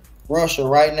to Russia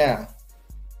right now,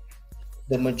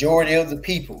 the majority of the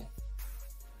people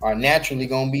are naturally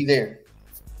gonna be there.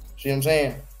 See what I'm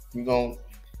saying? You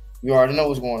already know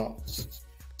what's going on.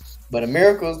 But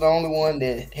America is the only one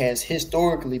that has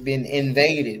historically been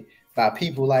invaded by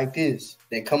people like this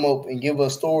that come up and give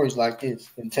us stories like this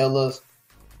and tell us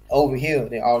over here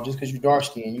that just because you're dark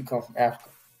skinned, you come from Africa.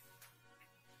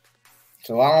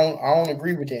 So I don't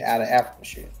agree with that out of Africa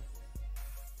shit.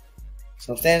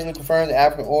 Substantially confirms the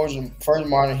African origin of first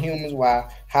modern humans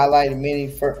while highlighting many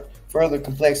further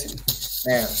complexities.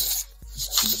 Now,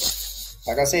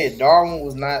 like I said, Darwin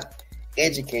was not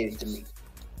educated to me.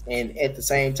 And at the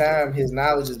same time, his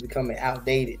knowledge is becoming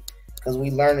outdated because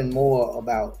we're learning more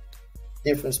about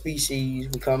different species.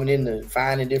 We're coming into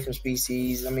finding different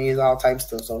species. I mean, it's all types of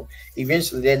stuff. So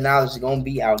eventually that knowledge is going to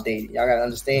be outdated. Y'all got to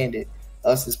understand that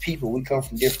us as people, we come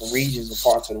from different regions and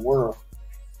parts of the world.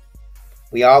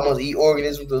 We all must eat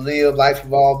organisms to live. Life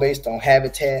evolved based on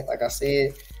habitat. Like I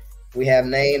said, we have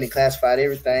named and classified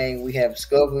everything. We have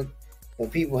discovered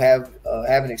but people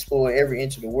haven't explored every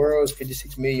inch of the world. It's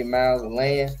 56 million miles of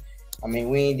land. I mean,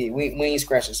 we ain't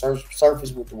scratched the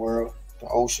surface with the world, the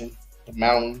ocean, the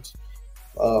mountains.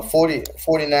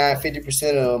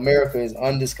 50% of America is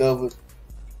undiscovered,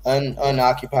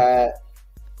 unoccupied.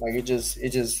 Like it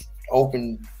just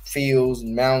open fields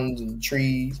and mountains and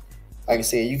trees. Like I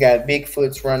said, you got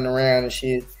Bigfoots running around and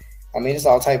shit. I mean, it's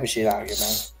all type of shit out here,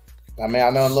 man. I mean, I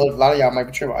know a lot of y'all might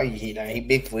be tripping. Oh, he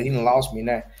Bigfoot. He done lost me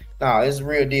now. Nah, it's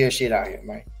real deal shit out here,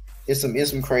 man. It's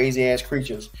some crazy ass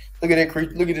creatures. Look at that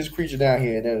creature. Look at this creature down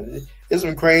here. There's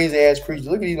some crazy ass creatures.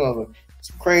 Look at these motherfuckers.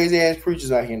 Some crazy ass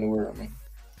creatures out here in the world, man.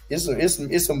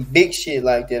 It's some big shit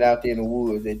like that out there in the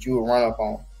woods that you will run up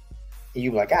on, and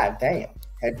you be like, God damn.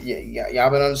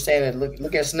 Y'all been understanding?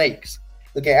 Look at snakes.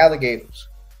 Look at alligators.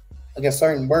 Look at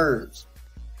certain birds.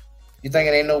 You think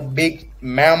it ain't no big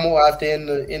mammal out there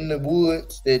in the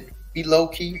woods that be low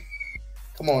key?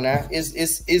 Come on now.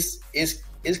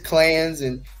 It's clans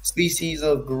and species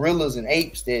of gorillas and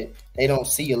apes that they don't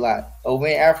see a lot over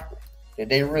in Africa that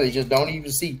they really just don't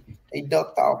even see. They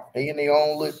ducked off. They in their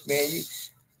own look, man.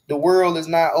 The world is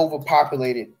not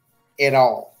overpopulated at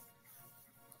all.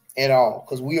 At all.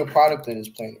 Because we are a product of this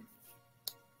planet.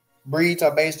 Breeds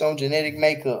are based on genetic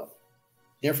makeup.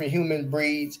 Different human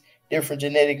breeds, different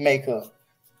genetic makeup.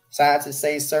 Scientists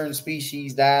say certain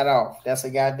species died off. That's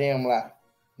a goddamn lie.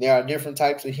 There are different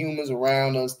types of humans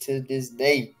around us to this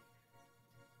day.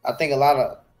 I think a lot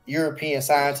of European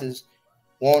scientists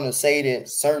want to say that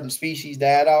certain species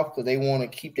died off because they want to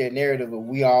keep that narrative of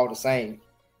we all the same.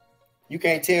 You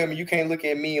can't tell me, you can't look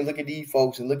at me and look at these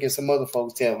folks and look at some other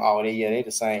folks tell them, oh, they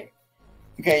the same.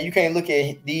 You can't look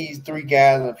at these three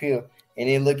guys up here and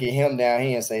then look at him down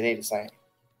here and say they the same.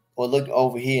 Or look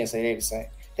over here and say they the same.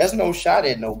 That's no shot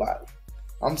at nobody.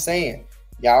 I'm saying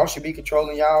y'all should be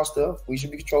controlling y'all stuff. We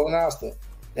should be controlling our stuff.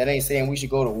 That ain't saying we should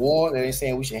go to war. That ain't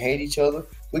saying we should hate each other.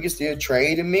 We can still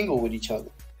trade and mingle with each other.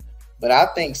 But I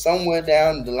think somewhere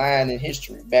down the line in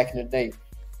history, back in the day,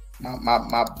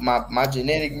 my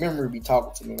genetic memory be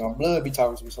talking to me. My blood be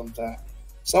talking to me sometimes.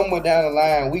 Somewhere down the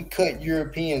line, we cut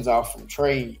Europeans off from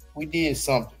trade. We did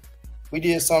something. We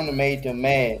did something that made them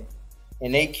mad.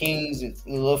 And they kings and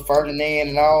little Ferdinand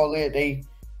and all that,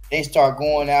 they start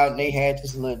going out and they had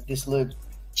this little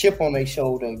chip on their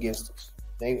shoulder against us.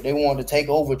 They wanted to take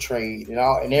over trade and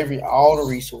all the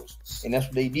resources, and that's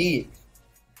what they did.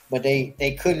 But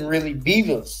they couldn't really beat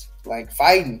us like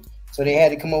fighting, so they had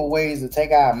to come up with ways to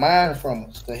take our mind from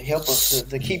us, to help us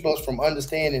to keep us from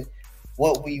understanding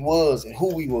what we was and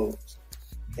who we was,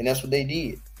 and that's what they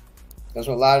did. That's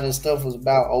what a lot of this stuff was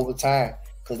about over time.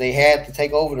 Because they had to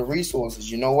take over the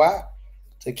resources. You know why?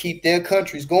 To keep their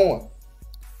countries going.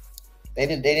 They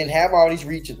didn't have all these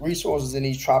resources in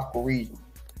these tropical regions.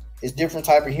 It's different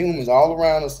type of humans all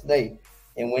around us today.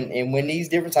 And when these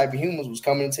different type of humans was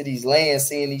coming into these lands,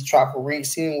 seeing these tropical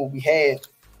regions, seeing what we had,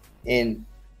 and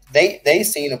they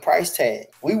seen a price tag.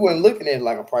 We weren't looking at it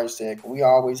like a price tag. We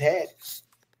always had it.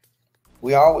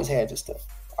 We always had this stuff.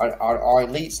 Our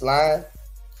elites lying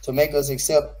to make us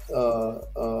accept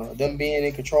them being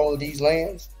in control of these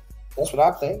lands. That's what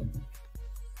I think.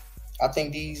 I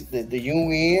think the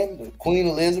UN, the Queen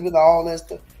Elizabeth, all that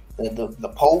stuff,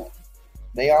 the Pope,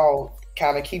 they all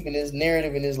kind of keeping this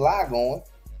narrative and this lie going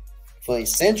for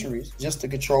centuries just to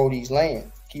control these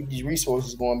lands, keep these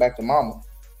resources going back to mama.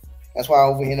 That's why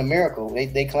over in America,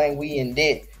 they claim we in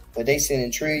debt, but they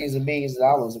sending trillions and billions of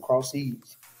dollars across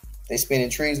seas. They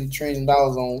spending trillions and trillions of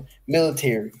dollars on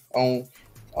military, on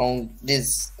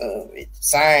this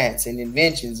science and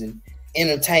inventions and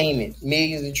entertainment,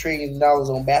 millions and trillions of dollars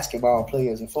on basketball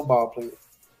players and football players,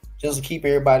 just to keep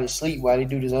everybody asleep while they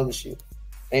do this other shit.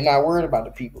 They not worried about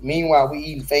the people. Meanwhile, we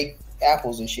eating fake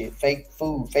apples and shit, fake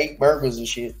food, fake burgers and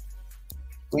shit.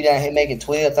 We down here making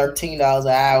 $12, $13 an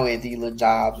hour at these little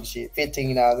jobs and shit,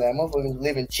 $15 an hour. Motherfuckers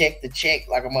living check to check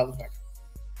like a motherfucker.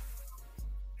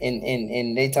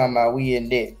 And they talking about we in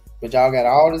debt. But y'all got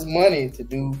all this money to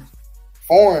do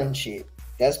foreign shit.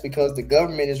 That's because the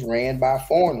government is ran by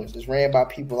foreigners. It's ran by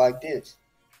people like this.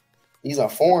 These are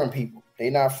foreign people.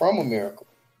 They're not from America.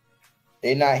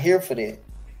 They're not here for that.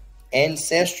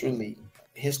 Ancestrally,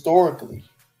 historically,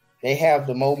 they have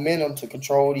the momentum to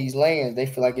control these lands. They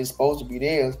feel like it's supposed to be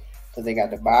theirs because they got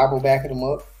the Bible backing them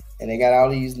up and they got all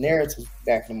these narratives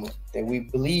backing them up that we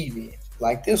believe in,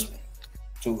 like this one.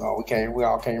 We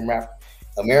all came from Africa.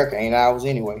 America ain't ours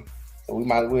anyway, so we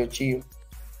might as well chill.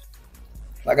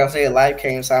 Like I said, life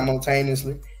came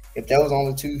simultaneously. If there was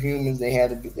only two humans, they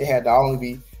had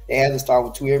to start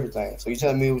with two everything. So you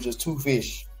telling me it was just two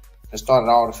fish that started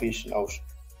all the fish in the ocean?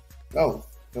 No,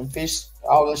 them fish,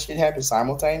 all that shit happened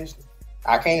simultaneously.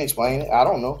 I can't explain it. I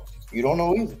don't know. You don't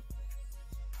know either.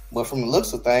 But from the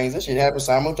looks of things, that shit happened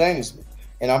simultaneously.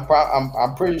 And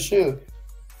I'm pretty sure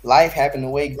life happened the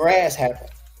way grass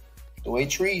happened, the way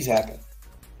trees happen.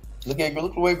 Look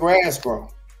the way grass grow.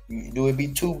 Do it be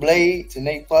two blades and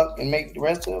they fuck and make the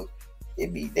rest of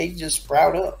it? They just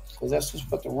sprout up because that's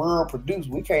just what the world produced.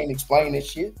 We can't explain this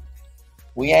shit.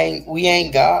 We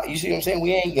ain't God. You see what I'm saying?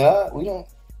 We ain't God. We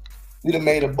done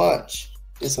made a bunch.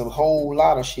 It's a whole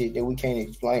lot of shit that we can't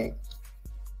explain.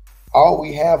 All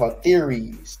we have are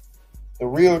theories. The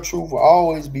real truth will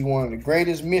always be one of the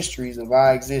greatest mysteries of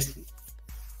our existence.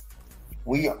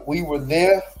 We were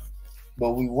there,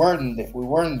 but we weren't there. We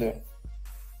weren't there.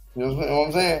 You know what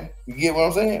I'm saying? You get what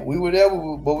I'm saying? We were there,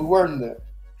 but we weren't there.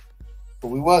 But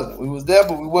we wasn't. We was there,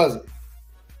 but we wasn't.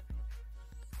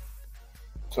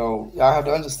 So y'all have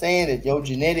to understand that your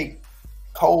genetic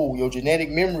code, your genetic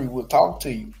memory will talk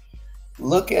to you.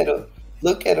 Look at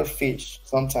a fish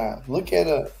sometimes.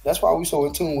 That's why we so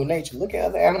in tune with nature. Look at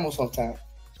other animals sometimes.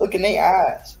 Look in their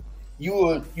eyes.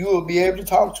 You will be able to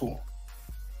talk to them.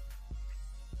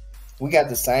 We got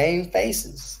the same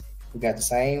faces. We got the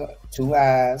same 2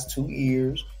 eyes, 2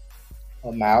 ears,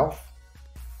 a mouth,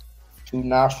 2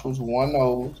 nostrils, 1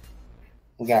 nose.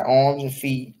 We got arms and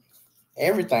feet,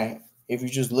 everything. If you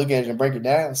just look at it and break it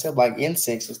down, except like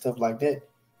insects and stuff like that.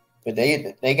 But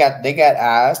they got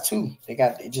eyes too. They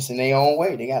got just in their own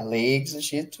way. They got legs and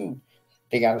shit too.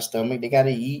 They got a stomach. They got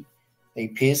to eat. They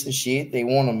piss and shit. They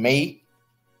want to mate.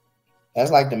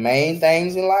 That's like the main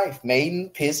things in life: mating,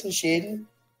 pissing, shitting,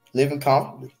 living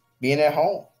comfortably, being at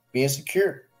home, being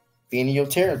secure, being in your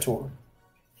territory.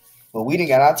 But we didn't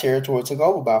got our territory took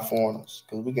over by foreigners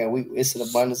because it's an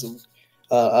abundance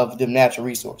of them natural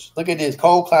resources. Look at this: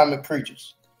 cold climate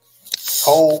creatures.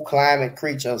 Cold climate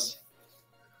creatures.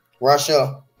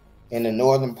 Russia in the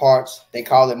northern parts, they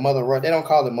call it Mother Russia. They don't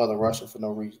call it Mother Russia for no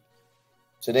reason.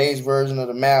 Today's version of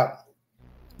the map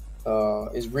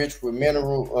is rich with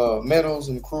metals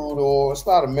and crude oil. It's a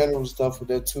lot of mineral stuff with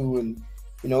that too. And,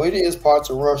 you know, it is parts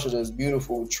of Russia that's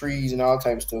beautiful with trees and all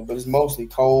types of stuff, but it's mostly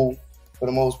cold for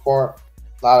the most part.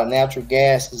 A lot of natural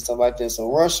gas and stuff like that.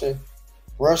 So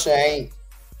Russia ain't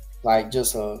like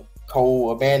just a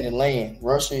cold, abandoned land.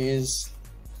 Russia is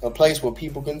a place where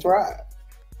people can thrive.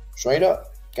 Straight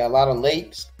up. Got a lot of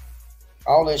lakes,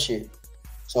 all that shit.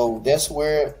 So that's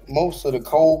where most of the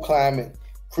cold climate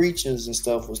creatures and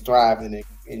stuff was thriving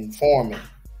and forming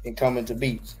and coming to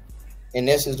be. And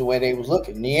this is the way they was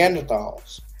looking.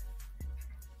 Neanderthals.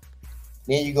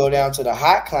 Then you go down to the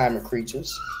hot climate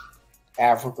creatures.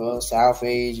 Africa, South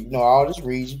Asia, you know, all this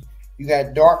region. You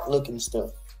got dark looking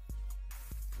stuff.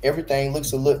 Everything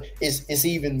looks it's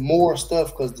even more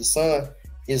stuff because the sun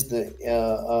is the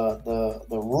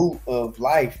root of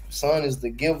life. Sun is the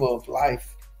giver of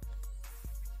life,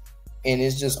 and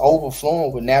it's just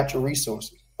overflowing with natural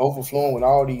resources, overflowing with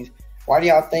all these. Why do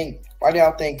y'all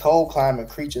think cold climate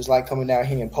creatures like coming down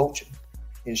here and poaching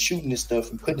and shooting this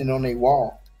stuff and putting it on their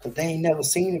wall? Because they ain't never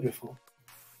seen it before.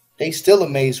 They still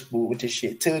amazed with this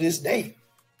shit till this day.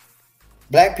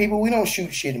 Black people, we don't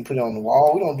shoot shit and put it on the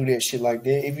wall. We don't do that shit like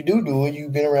that. If you do it,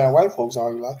 you've been around white folks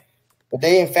all your life. But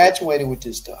they infatuated with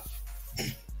this stuff.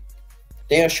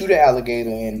 They'll shoot an alligator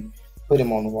and put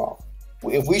him on the wall.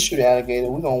 If we shoot an alligator,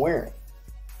 we're going to wear it.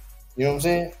 You know what I'm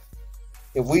saying?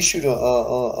 If we shoot a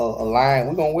lion,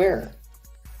 we're going to wear it.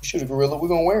 We shoot a gorilla, we're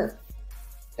going to wear it.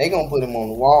 They're going to put him on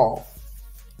the wall.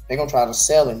 They're going to try to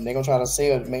sell him. They're going to try to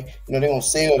sell it. You know, they're going to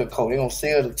sell the coat. They're going to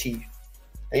sell the teeth.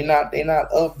 They're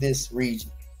not of this region.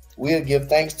 We'll give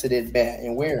thanks to that bat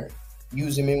and wear it.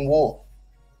 Use him in war.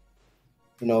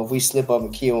 You know, if we slip up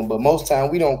and kill them. But most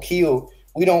time we don't kill,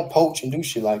 we don't poach and do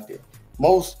shit like that.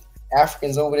 Most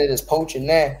Africans over there that's poaching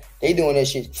now, they doing that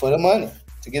shit for the money,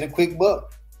 to get a quick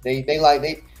buck. They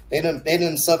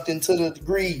done sucked into the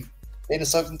greed. They done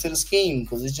sucked into the scheme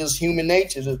because it's just human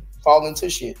nature to fall into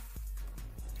shit.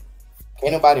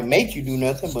 Can't nobody make you do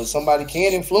nothing, but somebody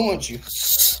can influence you.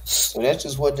 So that's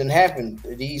just what done happened.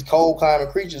 These cold climate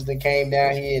creatures that came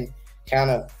down here and kind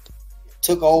of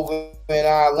took over in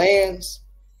our lands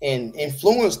and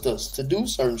influenced us to do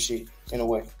certain shit in a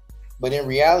way. But in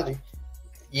reality,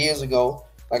 years ago,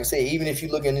 like I said, even if you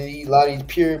look at a lot of these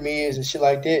pyramids and shit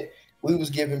like that, we was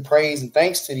giving praise and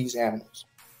thanks to these animals.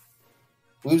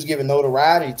 We was giving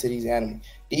notoriety to these animals.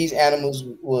 These animals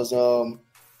was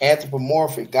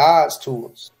anthropomorphic gods to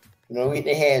us. You know,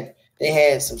 they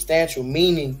had substantial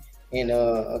meaning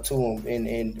to them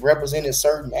and represented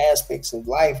certain aspects of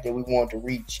life that we want to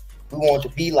reach. We want to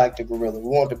be like the gorilla. We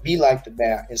want to be like the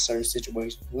bear in certain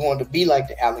situations. We want to be like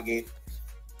the alligator.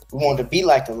 We want to be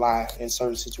like the lion in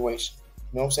certain situations.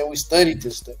 You know what I'm saying? We studied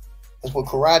this stuff. That's where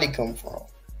karate come from.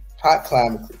 Hot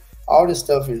climate. All this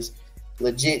stuff is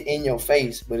legit in your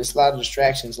face, but it's a lot of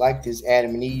distractions like this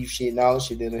Adam and Eve shit and all this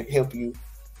shit that'll help you,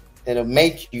 that'll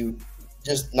make you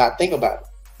just not think about it.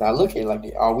 Not look at it like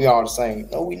that. Are we all the same?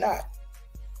 No, we not.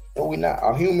 No, we not.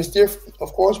 Are humans different?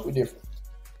 Of course we're different.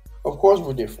 Of course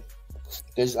we're different.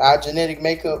 Does our genetic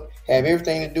makeup have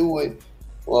everything to do with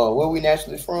where we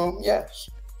naturally from? Yes.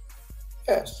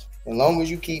 Yes. As long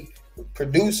as you keep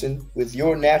producing with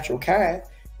your natural kind,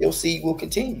 your seed will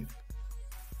continue.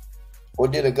 Or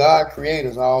did a God create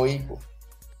us all equal?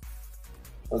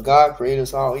 Does God create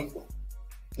us all equal?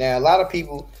 Now, a lot of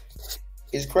people,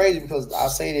 it's crazy because I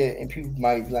say that and people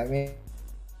might be like, man,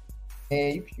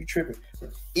 you tripping.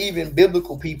 Even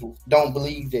biblical people don't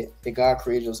believe that God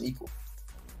created us equal.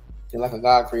 They're like a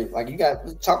God created. Like, you got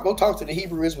to go talk to the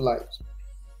Hebrew Israelites.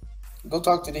 Go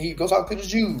talk to the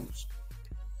Jews.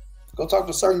 Go talk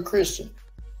to certain Christians.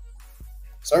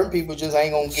 Certain people just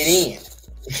ain't gonna get in.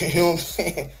 You know what I'm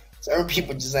saying? Certain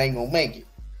people just ain't gonna make it.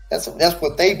 That's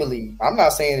what they believe. I'm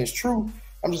not saying it's true.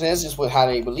 I'm just saying it's just how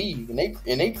they believe. And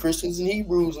they Christians and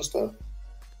Hebrews and stuff.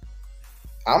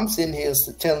 I'm sitting here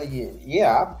telling you,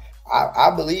 yeah,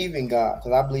 I believe in God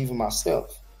because I believe in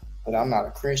myself, but I'm not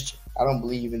a Christian. I don't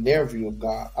believe in their view of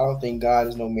God. I don't think God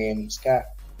is no man in the sky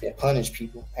that punish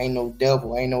people. Ain't no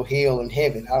devil, ain't no hell in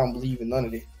heaven. I don't believe in none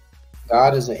of that.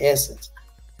 God is the essence.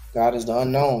 God is the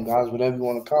unknown. God is whatever you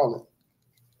want to call it.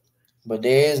 But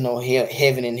there is no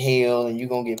heaven and hell, and you're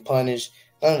going to get punished.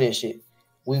 None of that shit.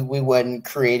 We wasn't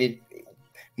created,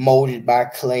 molded by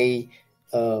clay.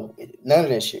 None of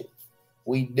that shit.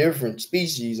 We different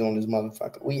species on this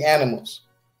motherfucker. We animals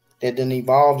that done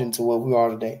evolved into what we are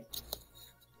today.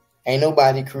 Ain't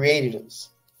nobody created us.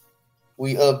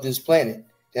 We of this planet.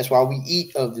 That's why we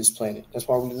eat of this planet. That's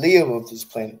why we live of this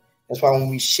planet. That's why when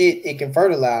we shit, it can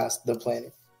fertilize the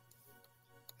planet.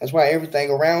 That's why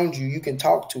everything around you can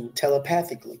talk to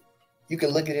telepathically. You can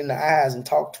look it in the eyes and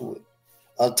talk to it.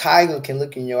 A tiger can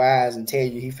look in your eyes and tell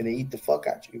you he finna eat the fuck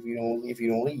out you if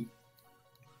you don't leave.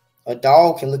 A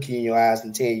dog can look you in your eyes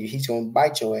and tell you he's gonna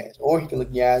bite your ass. Or he can look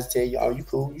in your eyes and tell you, oh, you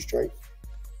cool, you straight.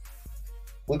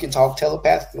 We can talk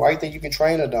telepathically. Why do you think you can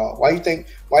train a dog? Why you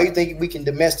think we can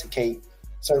domesticate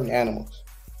certain animals?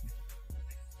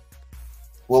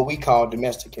 What we call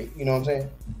domesticate. You know what I'm saying?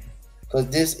 Because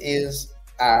this is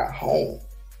our home.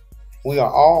 We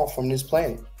are all from this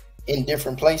planet in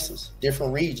different places,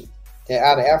 different regions. That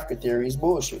out of Africa theory is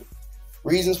bullshit.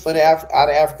 Reasons for the out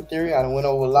of Africa theory, I done went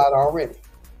over a lot already.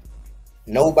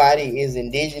 Nobody is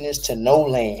indigenous to no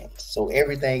land, so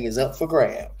everything is up for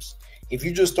grabs. If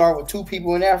you just start with 2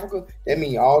 people in Africa, that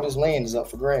means all this land is up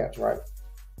for grabs, right?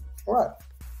 Right.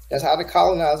 That's how the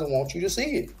colonizer wants you to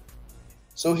see it.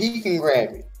 So he can grab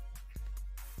it.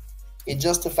 It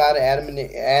justified the Adam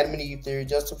and Eve theory,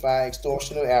 justify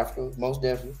extortion of Africa, most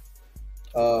definitely.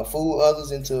 Fool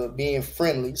others into being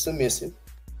friendly, submissive.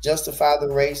 Justify the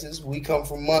races. We come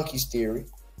from monkeys theory.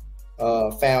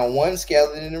 Found one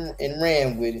skeleton and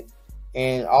ran with it.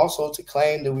 And also to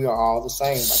claim that we are all the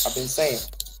same, like I've been saying.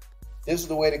 This is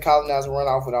the way the colonizer run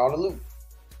off with all the loot.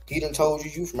 He done told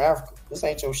you from Africa. This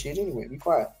ain't your shit anyway. Be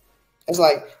quiet. It's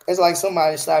like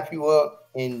somebody slap you up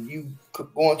and you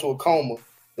go into a coma,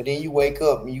 but then you wake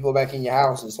up and you go back in your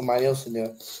house and somebody else in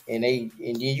there, and then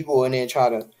you go in there and try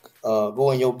to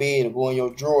go in your bed or go in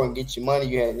your drawer and get your money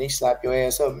you had, and they slap your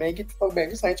ass up. Man, get the fuck back.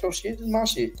 This ain't your shit. This is my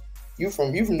shit. You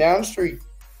from down the street.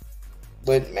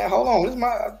 But man, hold on. This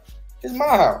is my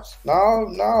house.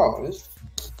 No.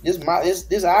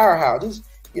 This our house. This,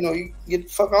 you get the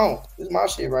fuck on. This is my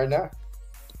shit right now.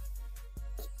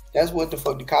 That's what the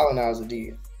fuck the colonizer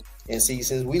did. And see,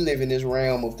 since we live in this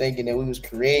realm of thinking that we was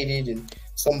created and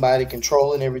somebody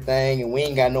controlling everything and we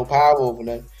ain't got no power over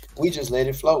nothing, we just let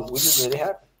it flow. We just let it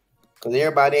happen. Because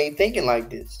everybody ain't thinking like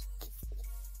this.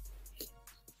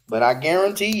 But I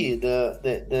guarantee you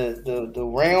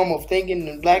the realm of thinking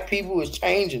in black people is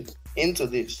changing into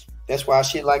this. That's why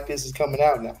shit like this is coming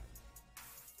out now.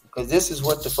 Because this is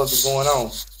what the fuck is going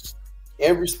on.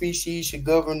 Every species should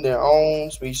govern their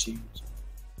own species.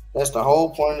 That's the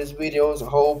whole point of this video. It's the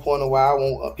whole point of why I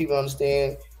want people to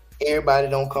understand everybody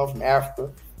don't come from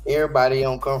Africa. Everybody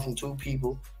don't come from 2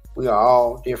 people. We are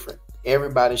all different.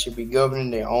 Everybody should be governing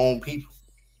their own people.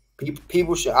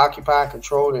 People should occupy and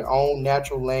control their own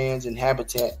natural lands and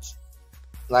habitats.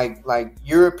 Like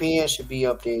Europeans should be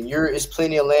up there. It's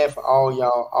plenty of land for all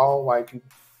y'all, all white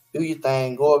people. Do your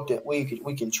thing. Go up there. We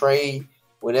can trade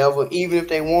whatever. Even if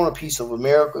they want a piece of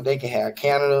America, they can have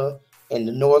Canada and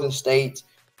the northern states.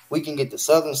 We can get the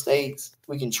southern states.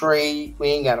 We can trade. We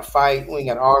ain't got to fight. We ain't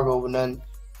got to argue over nothing.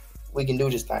 We can do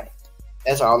this thing.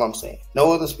 That's all I'm saying.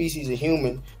 No other species of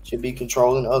human should be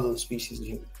controlling other species of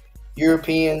human.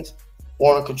 Europeans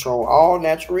want to control all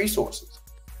natural resources,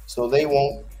 so they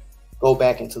won't go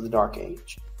back into the dark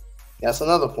age. That's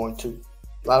another point too.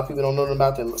 A lot of people don't know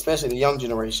about that, especially the young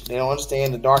generation. They don't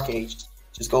understand the dark ages.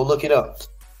 Just go look it up.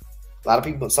 A lot of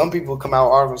people, some people come out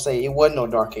with articles and say it wasn't no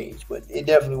dark age, but it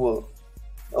definitely was.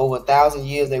 Over 1,000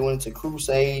 years, they went into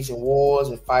crusades and wars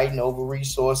and fighting over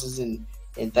resources and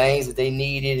things that they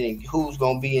needed and who's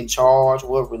going to be in charge,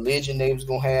 what religion they was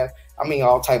going to have. I mean,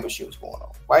 all type of shit was going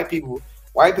on. White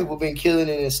people been killing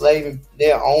and enslaving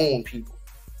their own people.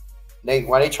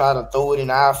 While they try to throw it in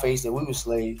our face that we were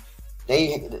slaves,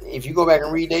 if you go back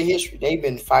and read their history, they've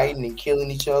been fighting and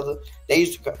killing each other. They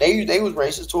was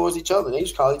racist towards each other. They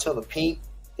used to call each other pink.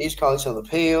 They used to call each other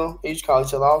pale. They used to call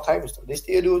each other all type of stuff. They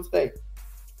still do it today.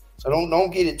 So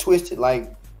don't get it twisted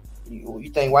like you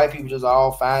think white people just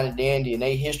all fine and dandy and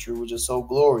their history was just so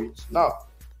glorious. No.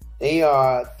 They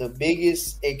are the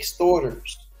biggest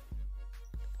extorters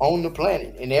on the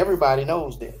planet, and everybody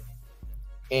knows that.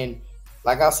 And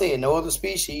like I said, no other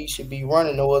species should be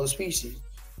running no other species.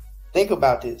 Think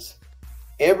about this.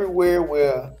 Everywhere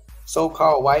where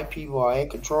so-called white people are in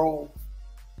control,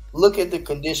 look at the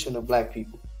condition of black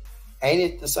people. Ain't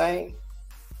it the same?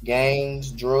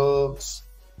 Gangs, drugs,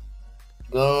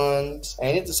 guns,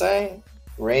 ain't it the same?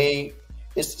 Rape,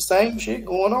 it's the same shit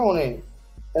going on in it.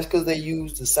 That's because they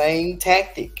use the same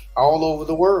tactic all over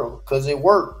the world because it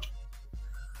worked.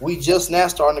 We just now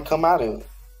starting to come out of it.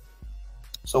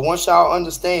 So once y'all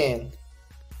understand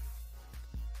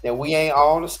that we ain't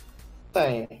all the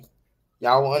same,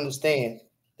 y'all will understand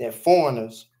that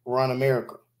foreigners run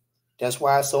America. That's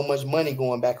why so much money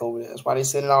going back over there. That's why they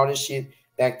sending all this shit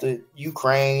back to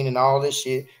Ukraine and all this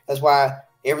shit. That's why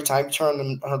every time you turn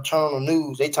on the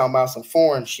news, they talking about some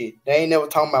foreign shit. They ain't never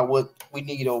talking about what we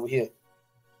need over here.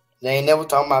 They ain't never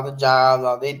talking about the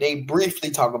jobs. They briefly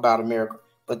talk about America.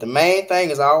 But the main thing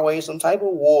is always some type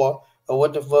of war or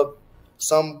what the fuck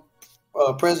some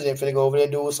president finna go over there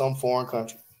and do with some foreign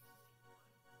country.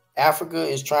 Africa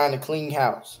is trying to clean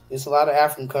house. There's a lot of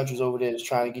African countries over there that's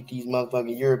trying to get these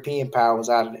motherfucking European powers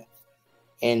out of there.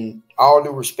 And all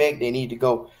due respect, they need to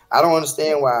go. I don't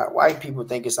understand why white people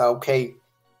think it's okay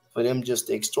for them just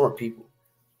to extort people,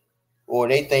 or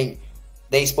they think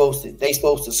they supposed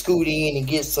to scoot in and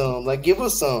get some. Like, give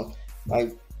us some.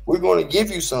 Like, we're going to give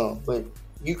you some, but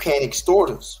you can't extort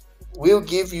us. We'll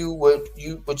give you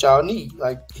what y'all need.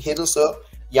 Like, hit us up.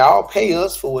 Y'all pay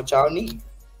us for what y'all need.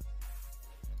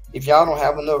 If y'all don't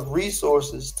have enough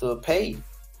resources to pay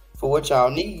for what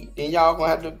y'all need, then y'all gonna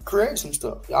have to create some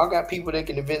stuff. Y'all got people that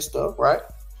can invent stuff, right?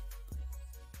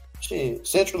 Shit,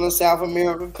 Central and South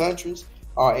American countries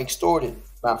are extorted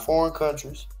by foreign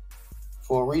countries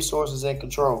for resources and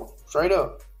control. Straight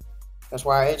up. That's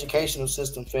why our educational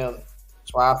system failing.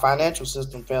 That's why our financial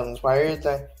system failing. That's why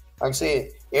everything, like I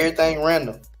said, everything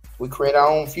random. We create our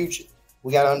own future.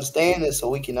 We got to understand this so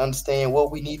we can understand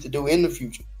what we need to do in the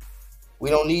future. We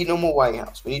don't need no more White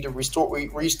House. We need to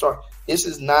restart. This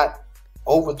is not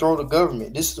overthrow the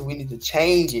government. This is, we need to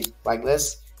change it. Like,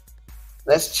 let's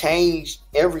change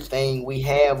everything we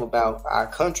have about our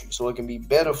country so it can be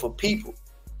better for people.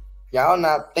 Y'all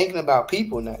not thinking about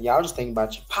people now. Y'all just thinking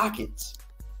about your pockets.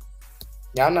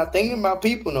 Y'all not thinking about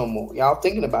people no more. Y'all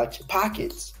thinking about your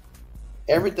pockets.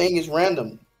 Everything is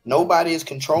random. Nobody is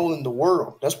controlling the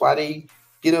world. That's why they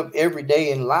get up every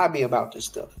day and lobby about this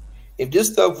stuff. If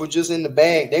this stuff was just in the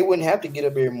bag, they wouldn't have to get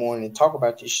up every morning and talk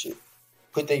about this shit.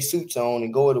 Put their suits on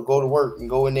and go to work and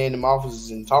go in there in them offices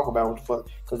and talk about what the fuck.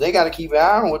 Because they got to keep an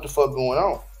eye on what the fuck going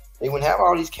on. They wouldn't have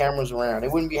all these cameras around. They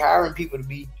wouldn't be hiring people to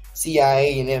be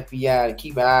CIA and FBI to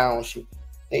keep an eye on shit.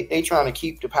 They trying to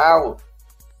keep the power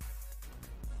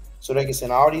so they can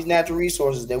send all these natural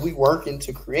resources that we working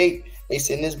to create. They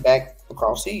send this back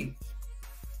across seas.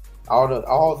 All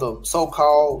the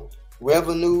so-called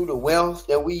revenue, the wealth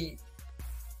that we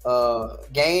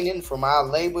gaining from our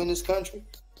labor in this country,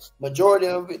 majority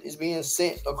of it is being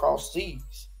sent across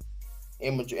seas,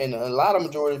 and a lot of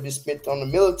majority is spent on the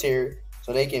military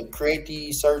so they can create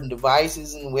these certain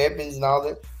devices and weapons and all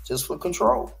that just for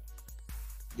control,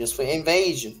 just for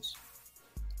invasions.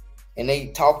 And they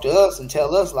talk to us and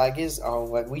tell us like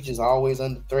like we just always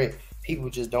under threat. People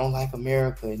just don't like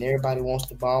America and everybody wants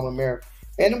to bomb America.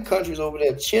 Man, them countries over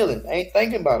there chilling, ain't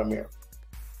thinking about America.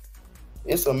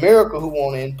 It's America who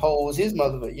want to impose his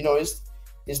motherfucker. You know, it's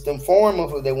them foreign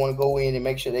motherfuckers that want to go in and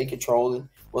make sure they controlling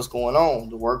what's going on,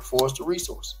 the workforce, the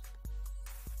resource.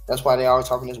 That's why they always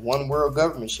talking this one world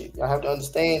government shit. Y'all have to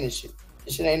understand this shit.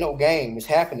 This shit ain't no game. It's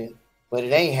happening, but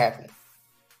it ain't happening.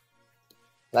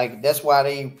 Like, that's why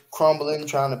they crumbling,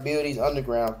 trying to build these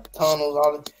underground tunnels,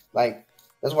 all that. Like,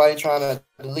 That's why they're trying to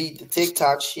delete the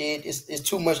TikTok shit. It's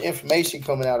too much information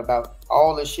coming out about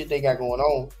all the shit they got going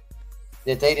on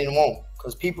that they didn't want,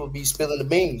 because people be spilling the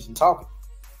beans and talking,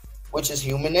 which is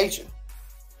human nature.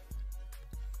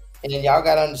 And then y'all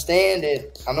got to understand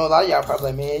that, I know a lot of y'all probably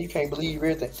like, man, you can't believe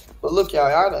everything. But look, y'all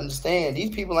got to understand, these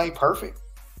people ain't perfect.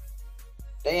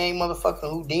 They ain't motherfucking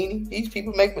Houdini. These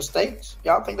people make mistakes.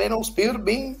 Y'all think they don't spill the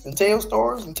beans and tell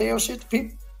stories and tell shit to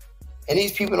people? And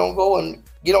these people don't go and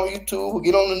get on YouTube or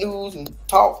get on the news and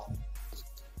talk.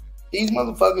 These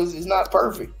motherfuckers is not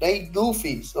perfect. They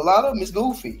goofies. A lot of them is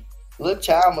goofy. Little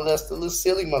child molester, little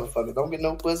silly motherfucker. Don't get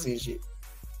no pussy and shit.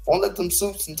 Don't let them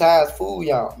suits and ties fool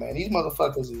y'all, man. These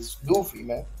motherfuckers is goofy,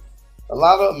 man. A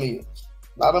lot of them is.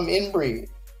 A lot of them inbred.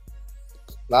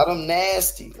 A lot of them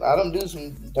nasty. A lot of them do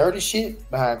some dirty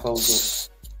shit behind closed doors.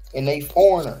 And they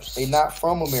foreigners. They not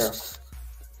from America.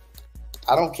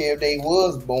 I don't care if they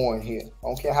was born here. I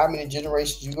don't care how many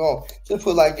generations you go. Just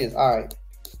put it like this. All right.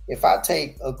 If I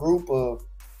take a group of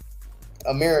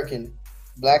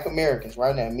Black Americans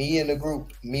right now, me and the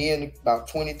group, me and about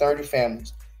 20, 30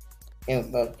 families, and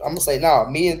I'm going to say, no,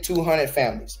 me and 200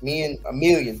 families, me and a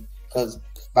million, because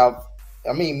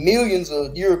millions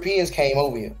of Europeans came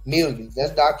over here. Millions.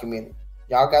 That's documented.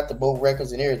 Y'all got the boat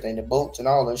records and everything, the boats and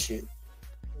all that shit.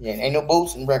 Yeah, ain't no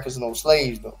boats and records, no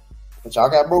slaves, though. But y'all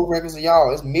got boat records of y'all.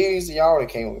 There's millions of y'all that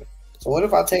came over here. So what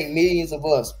if I take millions of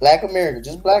us, Black Americans,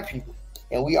 just Black people,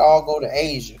 and we all go to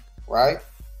Asia, right?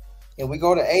 And we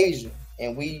go to Asia,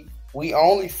 and we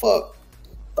only fuck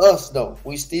us, though.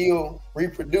 We still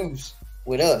reproduce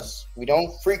with us. We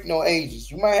don't freak no Asians.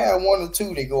 You might have one or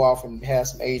two that go off and have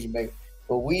some Asian baby,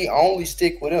 but we only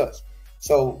stick with us.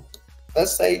 So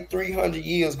let's say 300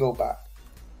 years go by.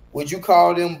 Would you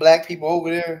call them Black people over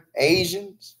there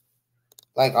Asians?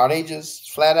 Like, are they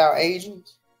just flat out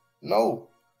Asians? No.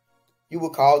 You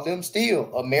would call them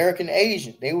still American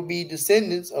Asian. They would be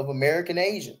descendants of American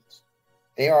Asians.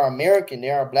 They are American. They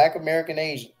are Black American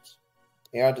Asians.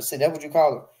 They are descendants. That's what you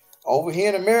call them. Over here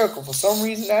in America, for some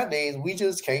reason nowadays, we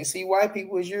just can't see white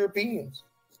people as Europeans.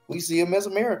 We see them as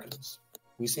Americans.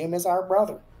 We see them as our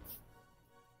brother.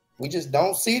 We just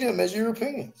don't see them as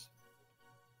Europeans.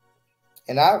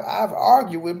 And I've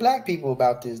argued with Black people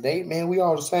about this. Man, we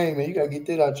all the same, man. You got to get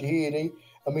that out your head.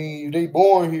 They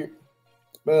born here.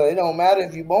 But it don't matter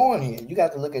if you're born here. You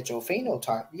got to look at your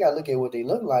phenotype. You got to look at what they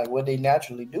look like, what they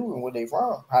naturally do, and where they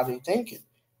from, how they thinking.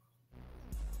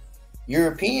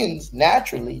 Europeans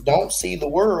naturally don't see the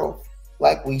world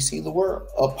like we see the world.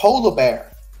 A polar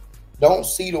bear don't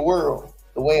see the world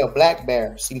the way a black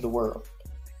bear see the world.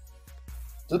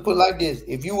 Just put it like this.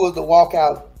 If you was to walk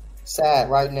outside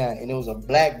right now and there was a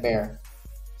black bear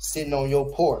sitting on your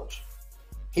porch,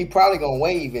 he probably going to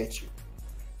wave at you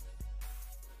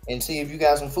and see if you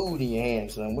got some food in your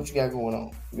hands, son. What you got going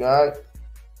on? You all right?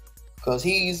 Because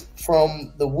he's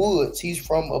from the woods. He's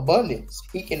from abundance.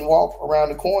 He can walk around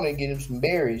the corner and get him some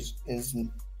berries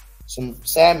and some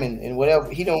salmon and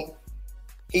whatever.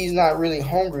 He's not really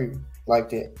hungry like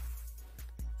that.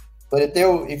 But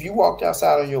if you walked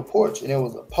outside on your porch and there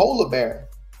was a polar bear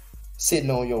sitting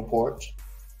on your porch,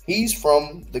 he's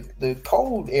from the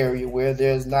cold area where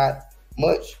there's not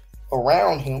much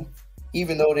around him,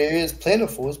 even though there is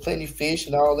plentiful. There's plenty of fish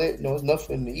and all that. There's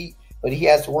nothing to eat. But he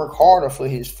has to work harder for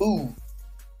his food.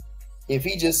 If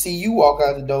he just see you walk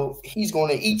out the door, he's going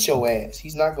to eat your ass.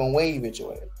 He's not going to wave at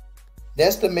your ass.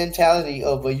 That's the mentality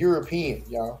of a European,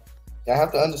 y'all. Y'all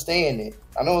have to understand that.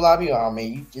 I know a lot of people, oh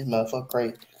man, you this motherfucker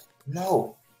crazy.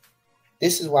 No.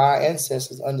 This is why our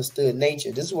ancestors understood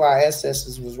nature. This is why our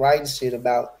ancestors was writing shit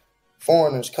about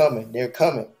foreigners coming. They're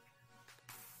coming.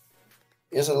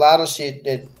 There's a lot of shit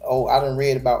that, I done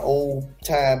read about old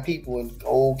time people and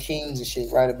old kings and shit,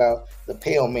 right, about the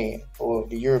pale man or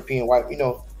the European white. You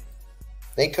know,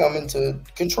 they coming to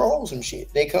control some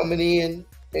shit. They coming in,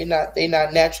 they not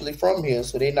naturally from here,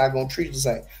 so they're not gonna treat it the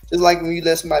same. Just like when you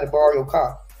let somebody borrow your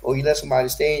car, or you let somebody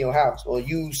stay in your house, or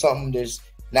use something that's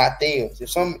not theirs. If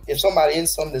somebody in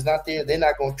something that's not theirs, they're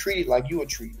not gonna treat it like you would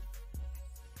treat it.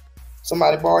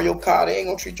 Somebody borrow your car, they ain't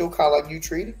gonna treat your car like you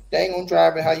treat it. They ain't gonna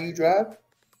drive it how you drive it.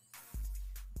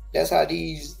 That's how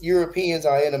these Europeans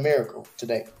are in America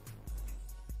today.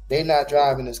 They're not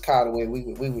driving this car the way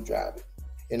we would drive it.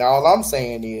 And all I'm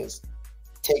saying is,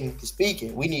 technically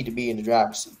speaking, we need to be in the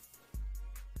driver's seat.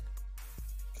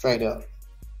 Straight up.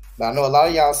 Now, I know a lot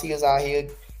of y'all see us out here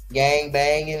gang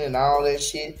banging and all that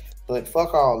shit, but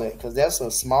fuck all that, because that's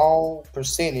a small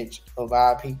percentage of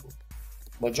our people.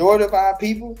 Majority of our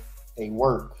people, they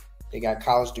work. They got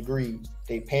college degrees.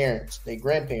 They parents, they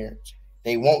grandparents.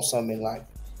 They want something in life.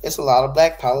 It's a lot of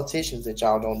black politicians that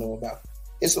y'all don't know about.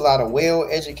 It's a lot of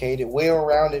well-educated,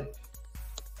 well-rounded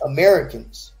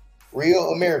Americans,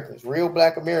 real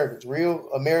black Americans, real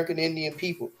American Indian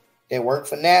people that work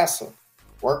for NASA,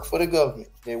 work for the government,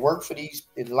 that work for these,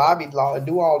 that lobby law and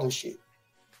do all this shit.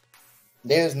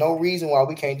 There's no reason why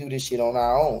we can't do this shit on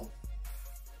our own.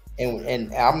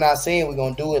 And I'm not saying we're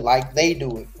going to do it like they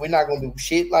do it. We're not going to do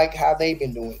shit like how they've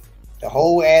been doing it. The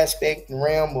whole aspect and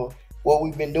realm of what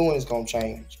we've been doing is going to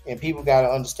change. And people got to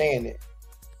understand that,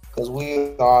 because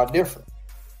we are different.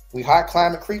 We hot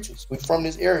climate creatures. We from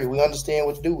this area. We understand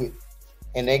what to do with it.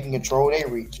 And they can control their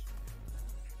region.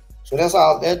 So that's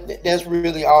all. That's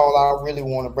really all I really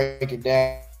want to break it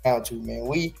down to, man.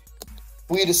 We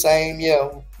the same, yeah.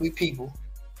 We people,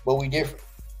 but we different.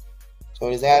 So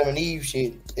this Adam and Eve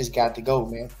shit has got to go,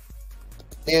 man.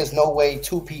 There's no way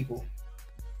two people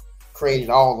created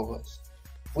all of us.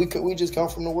 We just come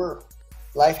from the world.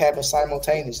 Life happens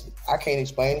simultaneously. I can't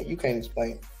explain it. You can't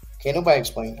explain it. Can't nobody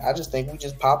explain it. I just think we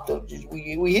just popped up.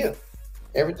 We here.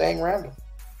 Everything random.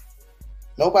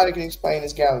 Nobody can explain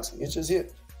this galaxy. It's just here.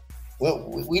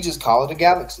 Well, we just call it a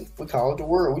galaxy. We call it the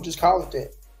world. We just call it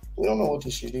that. We don't know what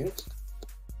this shit is.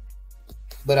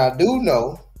 But I do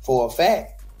know for a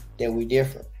fact that we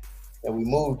different, that we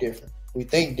move different, we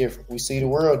think different, we see the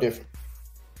world different.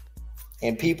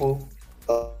 And people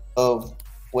of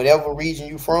whatever region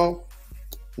you from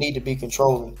need to be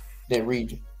controlling that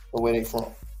region or where they from.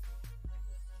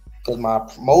 Because my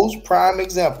most prime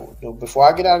example,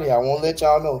 before I get out of here, I want to let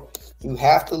y'all know, you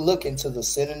have to look into the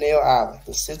Sentinel Islands,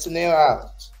 the Sentinel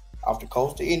Islands off the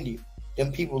coast of India.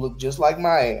 Them people look just like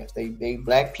my ass. They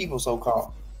black people,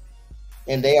 so-called.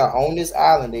 And they are on this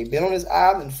island. They've been on this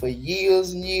island for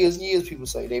years and years and years, people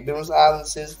say. They've been on this island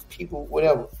since people,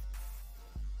 whatever.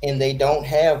 And they don't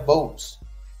have boats.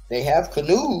 They have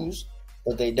canoes,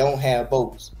 but they don't have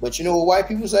boats. But you know what white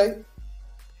people say?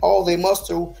 Oh, they must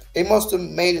have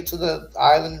made it to the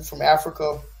island from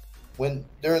Africa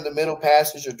during the Middle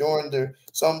Passage or during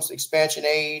some expansion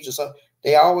age or something.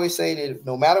 They always say that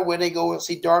no matter where they go and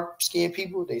see dark-skinned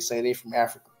people, they say they're from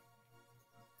Africa.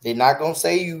 They're not going to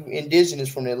say you indigenous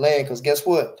from their land, because guess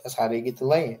what? That's how they get the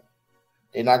land.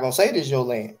 They're not going to say this is your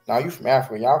land. Now you from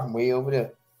Africa. Y'all from way over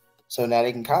there. So now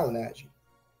they can colonize you.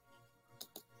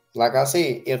 Like I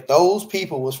said, if those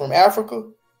people was from Africa,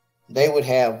 they would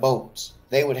have boats.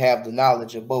 They would have the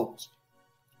knowledge of boats.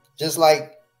 Just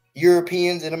like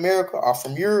Europeans in America are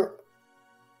from Europe,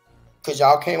 because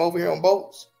y'all came over here on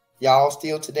boats. Y'all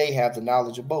still today have the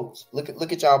knowledge of boats. Look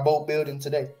at y'all boat building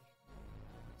today.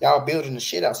 Y'all building the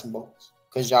shit out some boats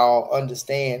because y'all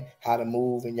understand how to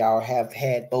move, and y'all have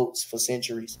had boats for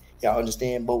centuries. Y'all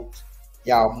understand boats.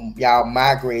 Y'all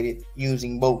migrated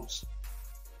using boats.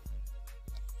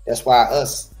 That's why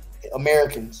us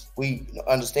Americans, we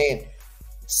understand.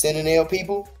 Sentinel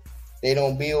people, they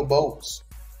don't build boats.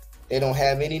 They don't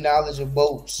have any knowledge of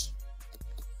boats.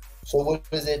 So what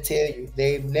does that tell you?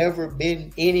 They've never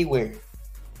been anywhere.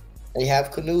 They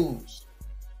have canoes.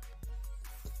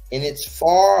 And it's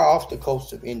far off the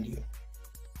coast of India.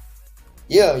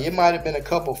 Yeah, it might have been a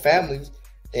couple families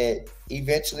that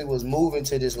eventually was moving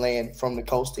to this land from the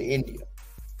coast of India.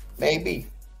 Maybe.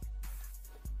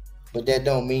 But that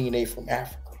don't mean they from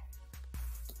Africa.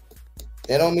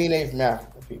 That don't mean they from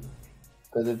Africa, people.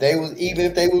 Because even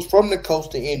if they was from the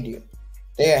coast of India,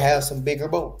 they'd have some bigger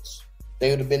boats. They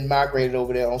would have been migrated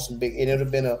over there on some big. It would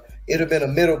have been a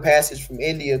middle passage from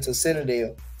India to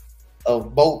Senegal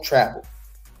of boat travel.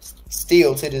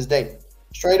 Still to this day,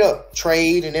 straight up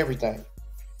trade and everything,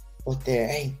 but there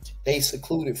ain't. They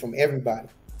secluded from everybody.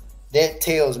 That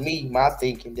tells me, my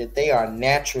thinking, that they are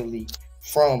naturally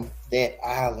from that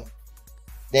island.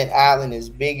 That island is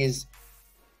big as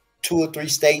 2 or 3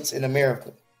 states in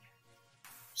America,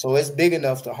 so it's big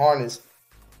enough to harness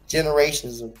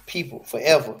generations of people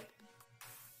forever.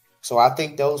 So I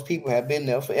think those people have been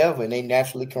there forever, and they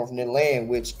naturally come from that land,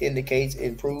 which indicates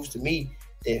and proves to me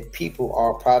that people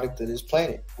are a product of this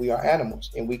planet. We are animals,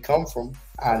 and we come from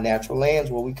our natural lands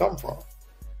where we come from.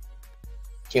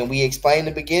 Can we explain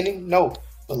the beginning? No.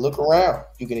 But look around.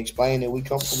 You can explain that we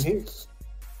come from here.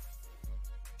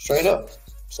 Straight up.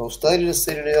 So study the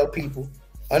Citadel people.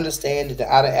 Understand that the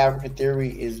Out of Africa theory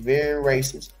is very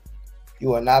racist.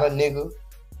 You are not a nigger.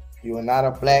 You are not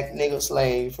a black nigger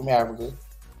slave from Africa.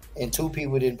 And 2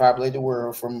 people didn't populate the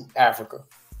world from Africa.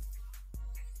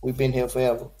 We've been here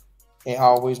forever. And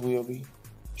always will be.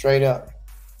 Straight up.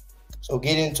 So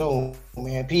get into them,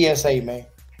 man. PSA, man.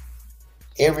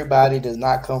 Everybody does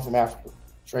not come from Africa.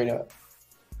 Straight up.